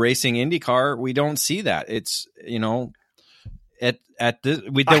 14-year-old racing IndyCar. We don't see that. It's we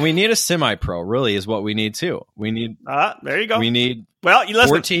need a semi-pro. Really, is what we need too. We need. There you go. We need. Well, you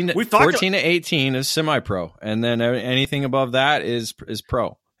listen. 14 to 18 is semi-pro, and then anything above that is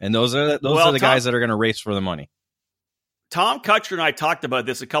pro. And those are the guys that are going to race for the money. Tom Kutcher and I talked about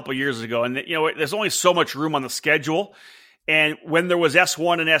this a couple years ago, and there's only so much room on the schedule. And when there was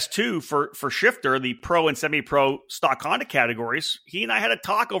S1 and S2 for Shifter, the pro and semi-pro stock Honda categories, he and I had a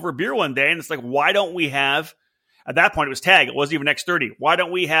talk over beer one day, and it's like, why don't we have, at that point it was tag, it wasn't even X30. Why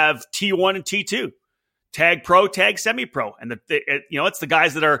don't we have T1 and T2? Tag pro, tag semi-pro. And it's the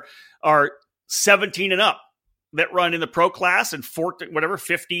guys that are 17 and up that run in the pro class, and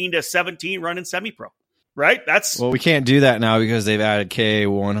 15 to 17 run in semi-pro. Right? Well, we can't do that now because they've added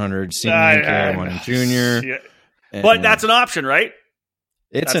K100 senior, K100 junior. Yeah. But that's an option, right?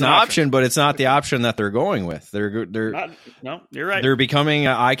 It's an option, but it's not the option that they're going with. No, you're right. They're becoming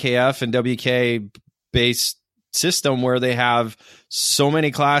an IKF and WK based system where they have so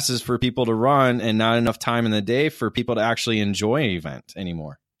many classes for people to run and not enough time in the day for people to actually enjoy an event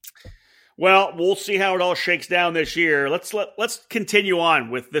anymore. Well, we'll see how it all shakes down this year. Let's continue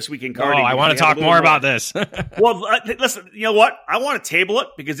on with This Week in Karting. I want to talk more about this. Well, listen, you know what? I want to table it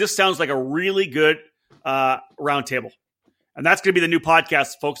because this sounds like a really good roundtable. And that's going to be the new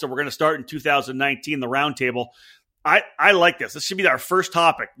podcast, folks, that we're going to start in 2019, the roundtable. I like this. This should be our first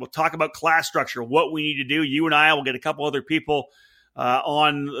topic. We'll talk about class structure, what we need to do. You and I will get a couple other people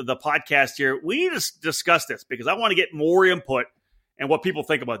on the podcast here. We need to discuss this because I want to get more input and what people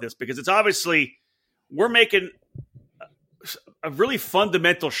think about this, because it's obviously we're making a really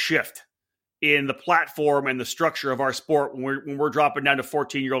fundamental shift in the platform and the structure of our sport when we're dropping down to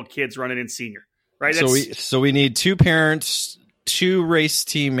 14-year-old kids running in senior, right? So we need 2 parents, 2 race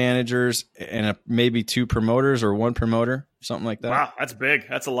team managers, and maybe 2 promoters or 1 promoter, something like that. Wow, that's big.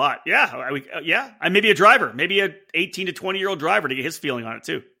 That's a lot. Yeah, and maybe a driver, maybe a 18 to 20-year-old driver to get his feeling on it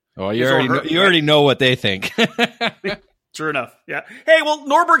too. Well, you already know what they think. True enough. Yeah. Hey, well,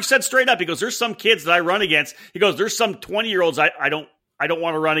 Norberg said straight up, he goes, there's some kids that I run against. He goes, there's some 20-year-olds I don't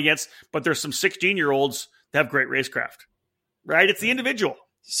want to run against, but there's some 16-year-olds that have great racecraft. Right? It's the individual.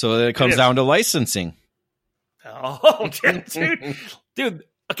 So it comes down to licensing. Oh, dude.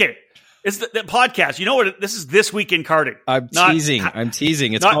 Okay. It's the podcast. You know what? This is This Week in Karting. I'm teasing.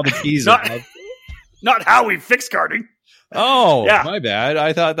 It's called a teaser. Not how we fix karting. Oh, yeah. My bad.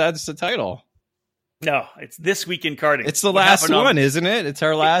 I thought that's the title. No, it's This Week in Karting. It's the last one, isn't it? It's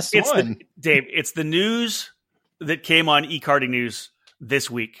our last one. Dave, it's the news that came on eKarting News this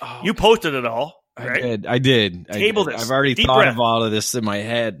week. Oh, you posted it all, right? I did. Table this. I've already thought of all of this in my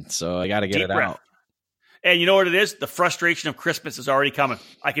head, so I got to get it out. And you know what it is? The frustration of Christmas is already coming.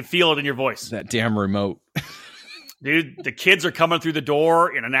 I can feel it in your voice. That damn remote. Dude, the kids are coming through the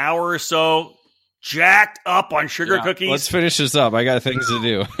door in an hour or so, jacked up on sugar cookies. Let's finish this up. I got things to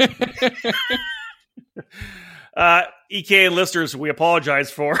do. EKN listeners, we apologize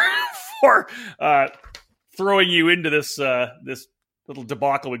for throwing you into this little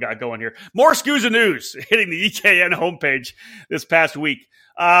debacle we got going here. More SCUSA news hitting the EKN homepage this past week.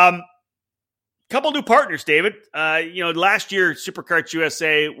 Couple new partners, David. Last year SuperKarts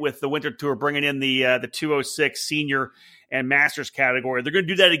USA with the Winter Tour bringing in the 206 senior and masters category. They're going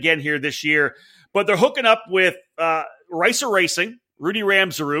to do that again here this year, but they're hooking up with Ricer Racing. Rudy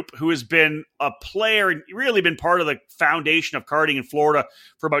Ramzarup, who has been a player and really been part of the foundation of karting in Florida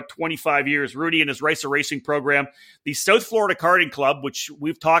for about 25 years. Rudy and his Ricer Racing program. The South Florida Karting Club, which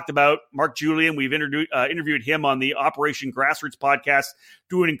we've talked about, Mark Julian, we've interviewed him on the Operation Grassroots podcast,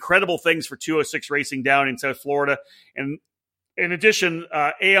 doing incredible things for 206 Racing down in South Florida. And in addition,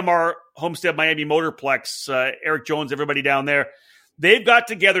 AMR Homestead Miami Motorplex, Eric Jones, everybody down there, they've got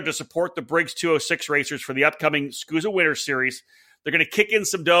together to support the Briggs 206 racers for the upcoming SCUSA Winter Series. They're going to kick in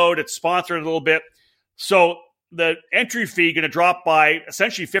some dough to sponsor it a little bit. So the entry fee going to drop by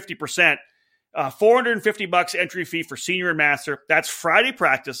essentially 50%. $450 entry fee for senior and master. That's Friday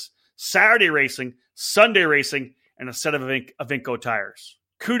practice, Saturday racing, Sunday racing, and a set of Avinco tires.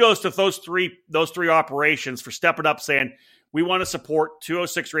 Kudos to those three operations for stepping up, saying we want to support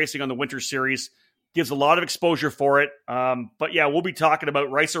 206 Racing on the Winter Series. Gives a lot of exposure for it. But yeah, we'll be talking about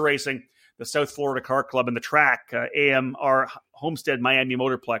Ricer Racing, the South Florida Car Club, and the track, AMR Homestead Miami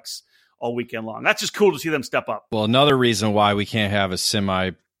Motorplex, all weekend long. That's just cool to see them step up. Well, another reason why we can't have a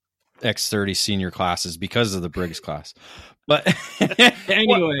semi X30 senior class is because of the Briggs class. But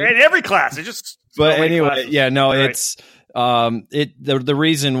anyway, in every class, it's just. But anyway, classes. Yeah, no, right. It's the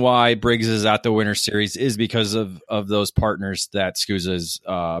reason why Briggs is at the Winter Series is because of those partners that SCUSA is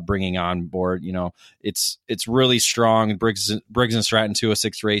bringing on board. You know, it's really strong. Briggs and Stratton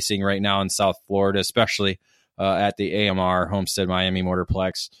 206 Racing right now in South Florida, especially at the AMR Homestead Miami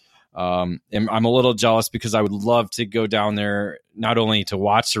Motorplex. And I'm a little jealous because I would love to go down there not only to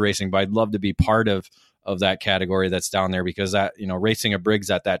watch the racing, but I'd love to be part of of that category that's down there, because that, racing a Briggs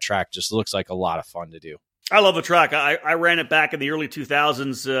at that track just looks like a lot of fun to do. I love the track. I ran it back in the early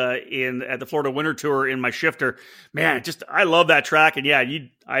 2000s at the Florida Winter Tour in my shifter. Man, I love that track, and yeah,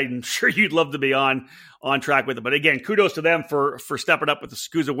 I'm sure you'd love to be on track with it. But again, kudos to them for stepping up with the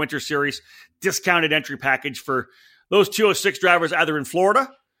SKUSA Winter Series discounted entry package for those 206 drivers either in Florida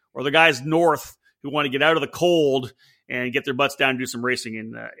or the guys north who want to get out of the cold and get their butts down and do some racing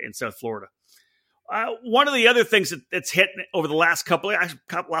in South Florida. One of the other things that's hit over the last couple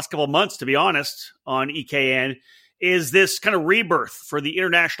of months, to be honest, on EKN is this kind of rebirth for the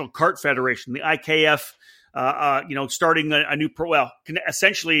International Kart Federation, the IKF. Starting a new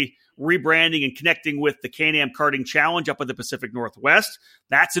essentially rebranding and connecting with the Can-Am Karting Challenge up in the Pacific Northwest.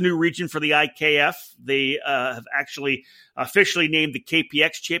 That's a new region for the IKF. They have actually officially named the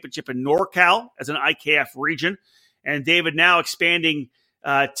KPX Championship in NorCal as an IKF region, and David now expanding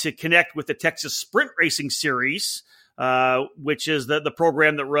to connect with the Texas Sprint Racing Series, which is the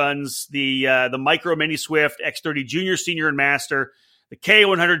program that runs the Micro Mini Swift, X30 Junior, Senior, and Master, the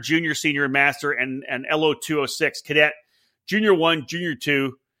K100 Junior, Senior, and Master, and LO206 Cadet, Junior 1, Junior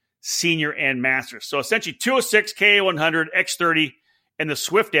 2, Senior, and Master. So essentially 206, K100, X30, and the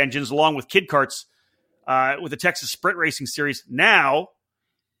Swift engines, along with Kid Karts, with the Texas Sprint Racing Series, now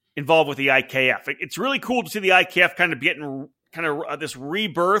involved with the IKF. It's really cool to see the IKF kind of getting this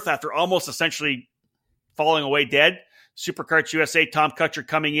rebirth after almost essentially falling away dead. Superkarts USA, Tom Kutcher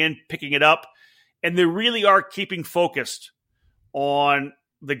coming in, picking it up. And they really are keeping focused on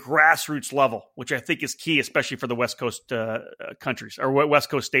the grassroots level, which I think is key, especially for the West Coast countries, or West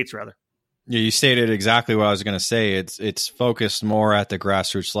Coast states, rather. Yeah, you stated exactly what I was going to say. It's focused more at the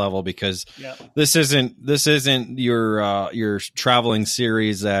grassroots level, because this isn't your traveling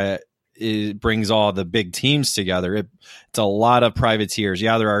series that it brings all the big teams together. It's a lot of privateers.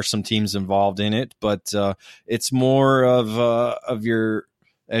 Yeah, there are some teams involved in it, but it's more of your,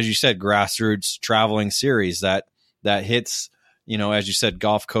 as you said, grassroots traveling series that hits. As you said,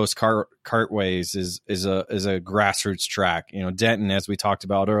 Gulf Coast Kartways is a grassroots track. Denton, as we talked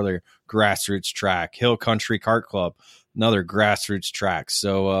about earlier, grassroots track. Hill Country Kart Club, another grassroots track.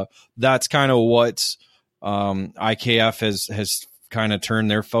 So that's kind of what IKF has kind of turned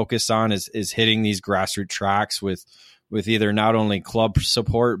their focus on, is hitting these grassroots tracks with either not only club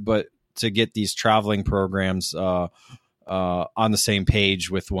support, but to get these traveling programs on the same page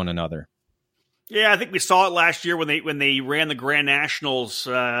with one another. Yeah, I think we saw it last year when they ran the Grand Nationals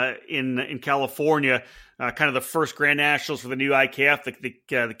in California, kind of the first Grand Nationals for the new IKF. The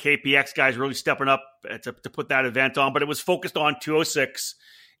KPX guys really stepping up to put that event on, but it was focused on 206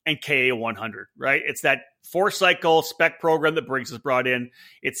 and KA100, right? It's that 4-cycle spec program that Briggs has brought in.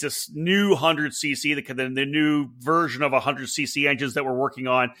 It's this new 100cc, the new version of 100cc engines that we're working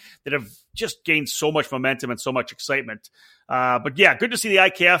on that have just gained so much momentum and so much excitement. But yeah, good to see the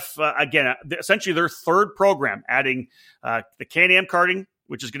IKF, again, essentially their third program, adding the Can-Am Karting,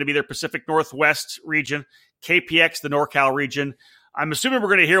 which is going to be their Pacific Northwest region, KPX, the NorCal region. I'm assuming we're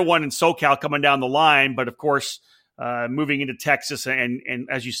going to hear one in SoCal coming down the line, but of course, moving into Texas, and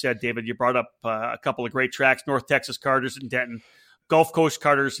as you said, David, you brought up a couple of great tracks: North Texas Karters in Denton, Gulf Coast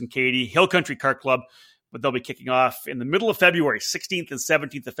Karters in Katy, Hill Country Kart Club. But they'll be kicking off in the middle of February, 16th and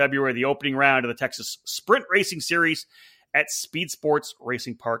 17th of February, the opening round of the Texas Sprint Racing Series at Speed Sports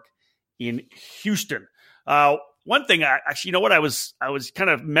Racing Park in Houston. One thing, actually, I was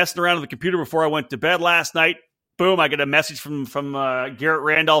kind of messing around on the computer before I went to bed last night. Boom! I get a message from Garrett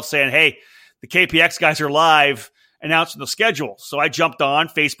Randolph saying, "Hey, the KPX guys are live, announcing the schedule." So I jumped on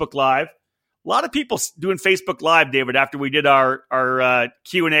Facebook Live. A lot of people doing Facebook Live, David, after we did our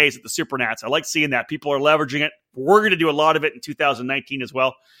Q&As at the Supernats. I like seeing that. People are leveraging it. We're going to do a lot of it in 2019 as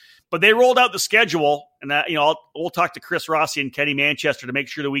well. But they rolled out the schedule, and we'll talk to Chris Rossi and Kenny Manchester to make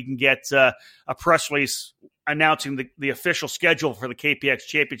sure that we can get a press release announcing the official schedule for the KPX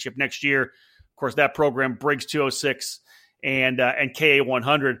Championship next year. Of course, that program, Briggs 206 and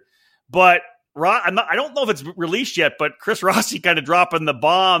KA100. But I don't know if it's released yet, but Chris Rossi kind of dropping the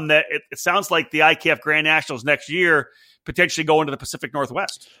bomb that it sounds like the IKF Grand Nationals next year potentially go into the Pacific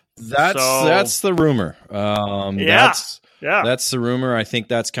Northwest. That's the rumor. That's the rumor. I think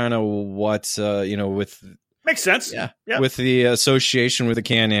that's kind of what with makes sense. Yeah, with the association with the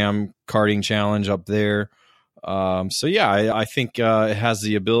Can-Am Karting Challenge up there. I think it has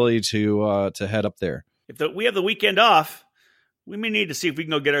the ability to head up there. If we have the weekend off, we may need to see if we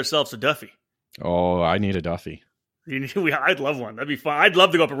can go get ourselves a Duffy. Oh, I need a Duffy. I'd love one. That'd be fun. I'd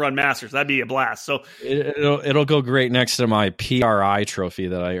love to go up and run Masters. That'd be a blast. So it'll go great next to my PRI trophy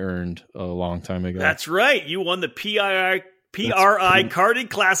that I earned a long time ago. That's right. You won the PRI Karting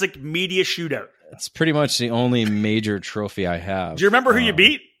Classic Media Shootout. It's pretty much the only major trophy I have. Do you remember who you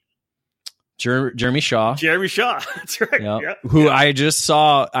beat? Jeremy Shaw. Jeremy Shaw. That's right. Yep. Yeah. Who I just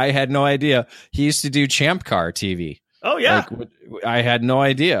saw. I had no idea. He used to do Champ Car TV. Oh, yeah. I had no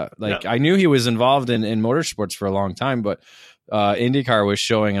idea. I knew he was involved in motorsports for a long time, but IndyCar was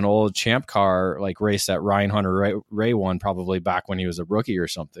showing an old Champ Car race that Ryan Hunter-Ray won probably back when he was a rookie or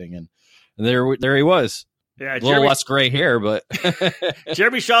something. And there he was. Yeah, a little less gray hair, but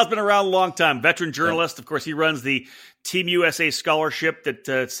Jeremy Shaw's been around a long time. Veteran journalist. Of course, he runs the Team USA scholarship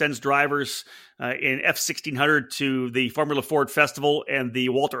that sends drivers in F1600 to the Formula Ford Festival and the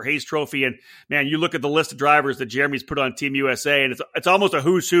Walter Hayes Trophy. And man, you look at the list of drivers that Jeremy's put on Team USA, and it's almost a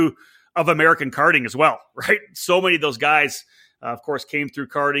who's who of American karting as well, right? So many of those guys, of course, came through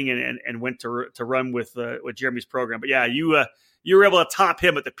karting and went to run with Jeremy's program. But yeah, you were able to top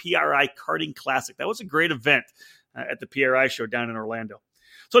him at the PRI Karting Classic. That was a great event at the PRI show down in Orlando.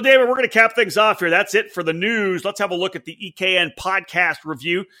 So, David, we're going to cap things off here. That's it for the news. Let's have a look at the EKN podcast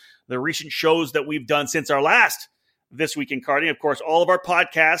review, the recent shows that we've done since our last This Week in Karting. Of course, all of our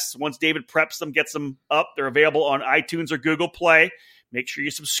podcasts, once David preps them, gets them up, they're available on iTunes or Google Play. Make sure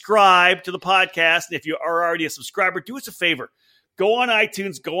you subscribe to the podcast. And if you are already a subscriber, do us a favor. Go on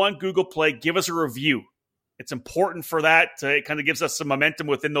iTunes, go on Google Play, give us a review. It's important for that. It kind of gives us some momentum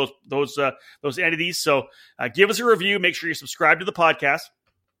within those entities. So give us a review. Make sure you subscribe to the podcast.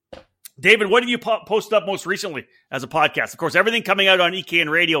 David, what have you posted up most recently as a podcast? Of course, everything coming out on EKN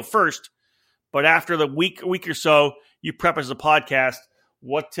Radio first, but after the week or so, you prep as a podcast.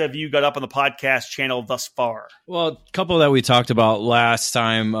 What have you got up on the podcast channel thus far? Well, a couple that we talked about last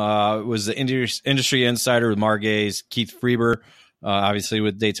time was the Industry Insider with Margay's Keith Freber. Obviously,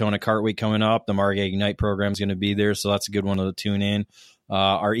 with Daytona Kart Week coming up, the Margay Ignite program is going to be there, so that's a good one to tune in.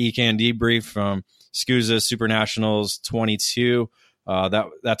 Our EKN debrief from SCUSA Super Nationals 22,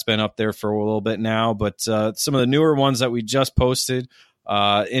 that's been up there for a little bit now, but some of the newer ones that we just posted,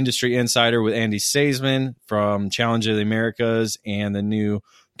 Industry Insider with Andy Seisman from Challenge of the Americas and the new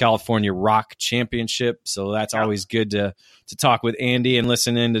California Rock Championship, so that's always good to talk with Andy and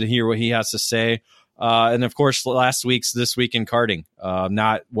listen in to hear what he has to say. And of course, last week's This Week in Karting,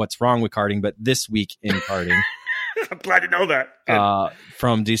 not what's wrong with karting, but This Week in Karting. I'm glad to know that.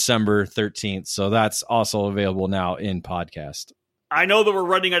 From December 13th. So that's also available now in podcast. I know that we're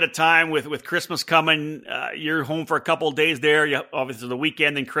running out of time with Christmas coming. You're home for a couple of days there. Obviously the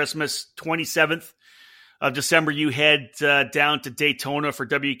weekend and Christmas, 27th of December, you head down to Daytona for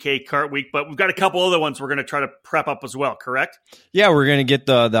WK Kart Week, but we've got a couple other ones we're going to try to prep up as well, correct? Yeah, we're going to get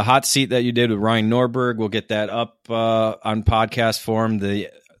the hot seat that you did with Ryan Norberg. We'll get that up on podcast form.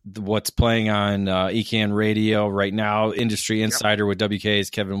 The what's playing on EKN Radio right now, Industry Insider with WK's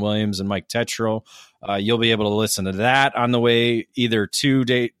Kevin Williams and Mike Tetreault. You'll be able to listen to that on the way either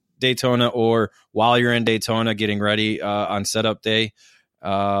to Daytona or while you're in Daytona getting ready on setup day.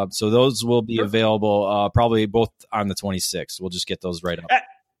 So those will be available probably both on the 26th. We'll just get those right up.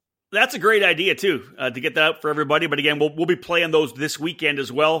 That's a great idea, too, to get that up for everybody. But again, we'll be playing those this weekend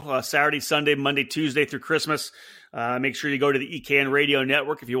as well, Saturday, Sunday, Monday, Tuesday through Christmas. Make sure you go to the EKN Radio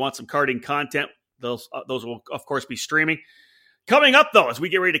Network if you want some karting content. Those will, of course, be streaming. Coming up, though, as we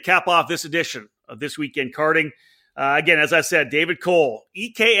get ready to cap off this edition of This Week in Karting, again, as I said, David Cole,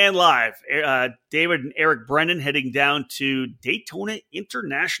 EKN Live. David and Eric Brennan heading down to Daytona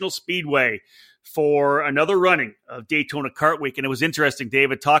International Speedway for another running of Daytona Kart Week. And it was interesting,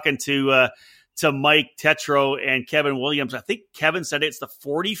 David, talking to Mike Tetreault and Kevin Williams. I think Kevin said it's the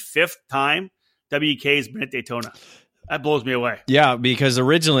 45th time WK has been at Daytona. That blows me away. Yeah, because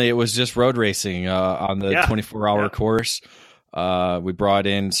originally it was just road racing on the 24-hour course. We brought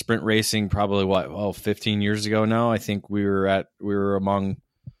in sprint racing probably 15 years ago now. I think we were at one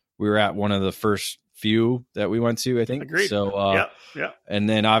of the first few that we went to, I think. Agreed. So and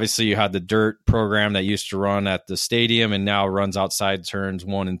then obviously you had the dirt program that used to run at the stadium and now runs outside turns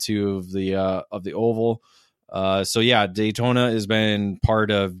 1 and 2 of the oval. So yeah, Daytona has been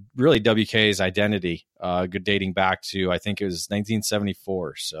part of really WK's identity, dating back to I think it was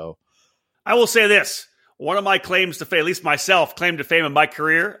 1974. So I will say this. One of my claims to fame, at least myself, claim to fame in my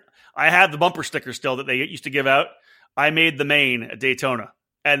career, I have the bumper sticker still that they used to give out. I made the main at Daytona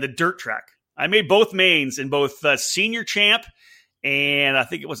and the dirt track. I made both mains in both Senior Champ and I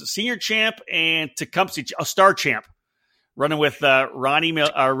think it was a Senior Champ and Tecumseh, a Star Champ, running with Todd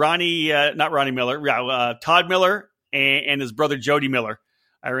Miller and his brother Jody Miller.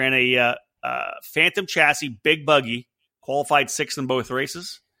 I ran a Phantom chassis, big buggy, qualified 6th in both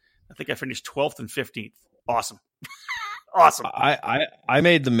races. I think I finished 12th and 15th. Awesome. Awesome. I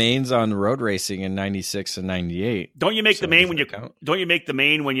made the mains on road racing in 96 and 98. Don't you make the main when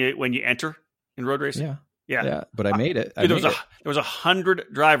you enter? in road racing? Yeah. But I made it. There was 100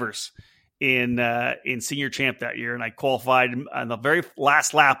 drivers in senior champ that year, and I qualified on the very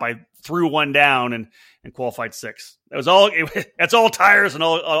last lap. I threw one down and qualified 6th. That's all tires and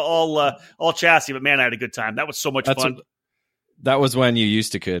all chassis. But man, I had a good time. That was so much fun. That was when you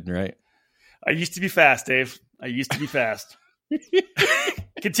used to could, right? I used to be fast, Dave. I used to be fast.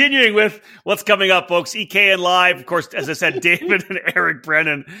 Continuing with what's coming up, folks. EKN Live, of course, as I said, David and Eric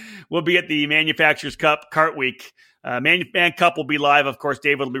Brennan will be at the Manufacturers Cup Kart Week. Man Cup will be live. Of course,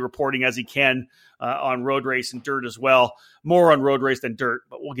 David will be reporting as he can on road race and dirt as well. More on road race than dirt,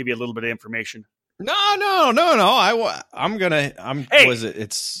 but we'll give you a little bit of information. No.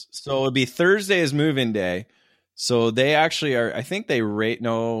 It'll be Thursday is move-in day. So they actually are, it's the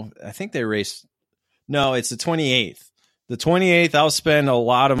 28th. The 28th, I'll spend a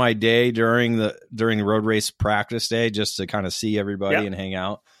lot of my day during the road race practice day just to kind of see everybody and hang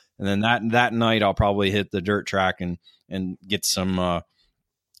out. And then that night, I'll probably hit the dirt track and get some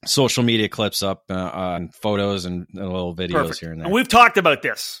social media clips up on photos and little videos here and there. And we've talked about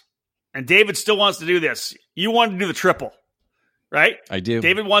this, and David still wants to do this. You want to do the triple, right? I do.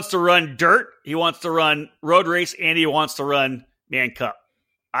 David wants to run dirt. He wants to run road race, and he wants to run Man Cup.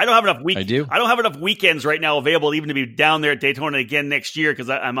 I don't have enough I don't have enough weekends right now available even to be down there at Daytona again next year because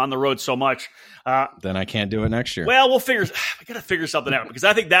I'm on the road so much. Then I can't do it next year. Well, we got to figure something out because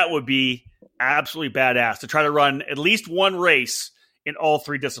I think that would be absolutely badass to try to run at least one race in all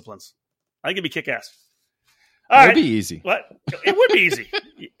 3 disciplines. I think it'd be kick-ass. It would be easy. What? It would be easy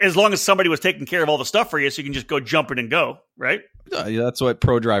as long as somebody was taking care of all the stuff for you, so you can just go jump in and go, right? That's what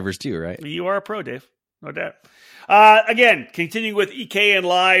pro drivers do, right? You are a pro, Dave. No doubt. Again, continuing with EKN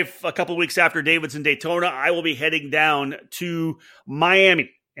Live, a couple weeks after David's in Daytona, I will be heading down to Miami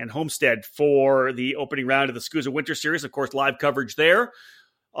and Homestead for the opening round of the SCUSA Winter Series. Of course, live coverage there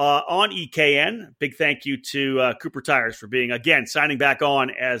on EKN. Big thank you to Cooper Tires for signing back on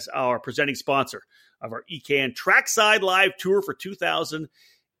as our presenting sponsor of our EKN Trackside Live Tour for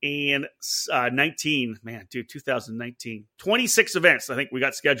 2019. Man, dude, 2019. 26 events I think we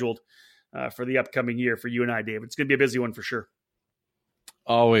got scheduled for the upcoming year for you and I, David. It's going to be a busy one for sure.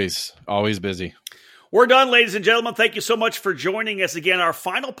 Always busy. We're done, ladies and gentlemen. Thank you so much for joining us again. Our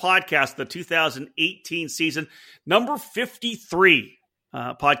final podcast of the 2018 season, number 53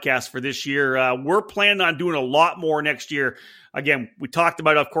 podcast for this year. We're planning on doing a lot more next year. Again, we talked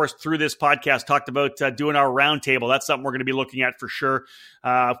about, of course, through this podcast, doing our roundtable. That's something we're going to be looking at for sure.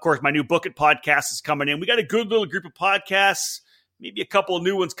 Of course, my new Book It podcast is coming in. We got a good little group of podcasts. Maybe a couple of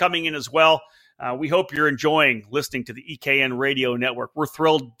new ones coming in as well. We hope you're enjoying listening to the EKN Radio Network. We're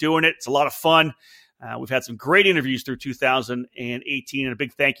thrilled doing it. It's a lot of fun. We've had some great interviews through 2018, and a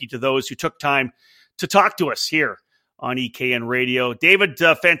big thank you to those who took time to talk to us here on EKN Radio. David,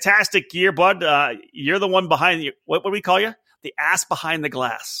 fantastic year, bud. You're the one behind – what do we call you? The ass behind the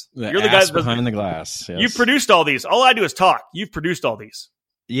glass. You're the guy behind the glass. Yes. You've produced all these. All I do is talk. You've produced all these.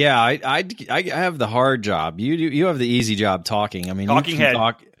 Yeah, I have the hard job. You have the easy job talking. I mean,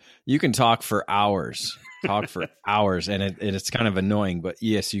 you can talk for hours. And it's kind of annoying, but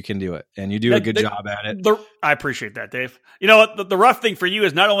yes, you can do it, and you do a good job at it. I appreciate that, Dave. You know what? The rough thing for you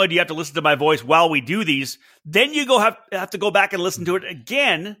is not only do you have to listen to my voice while we do these, then you have to go back and listen to it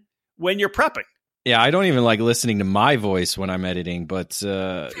again when you're prepping. Yeah, I don't even like listening to my voice when I'm editing, but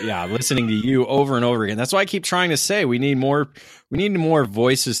listening to you over and over again. That's why I keep trying to say we need more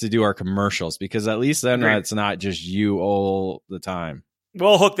voices to do our commercials, because at least then it's not just you all the time.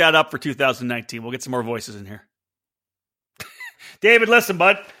 We'll hook that up for 2019. We'll get some more voices in here. David, listen,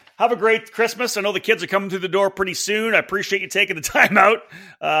 bud, have a great Christmas. I know the kids are coming through the door pretty soon. I appreciate you taking the time out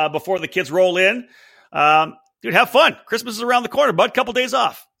before the kids roll in. Dude, have fun. Christmas is around the corner, bud. Couple days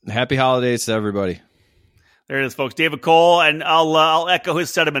off. Happy holidays to everybody. There it is, folks. David Cole, and I'll echo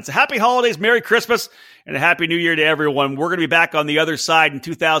his sentiments. Happy holidays, Merry Christmas, and a Happy New Year to everyone. We're going to be back on the other side in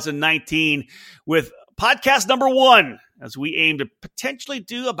 2019 with podcast number 1, as we aim to potentially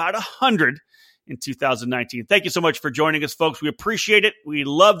do about 100 in 2019. Thank you so much for joining us, folks. We appreciate it. We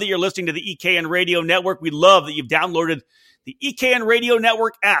love that you're listening to the EKN Radio Network. We love that you've downloaded the EKN Radio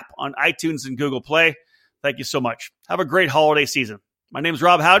Network app on iTunes and Google Play. Thank you so much. Have a great holiday season. My name is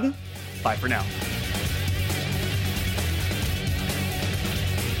Rob Howden. Bye for now.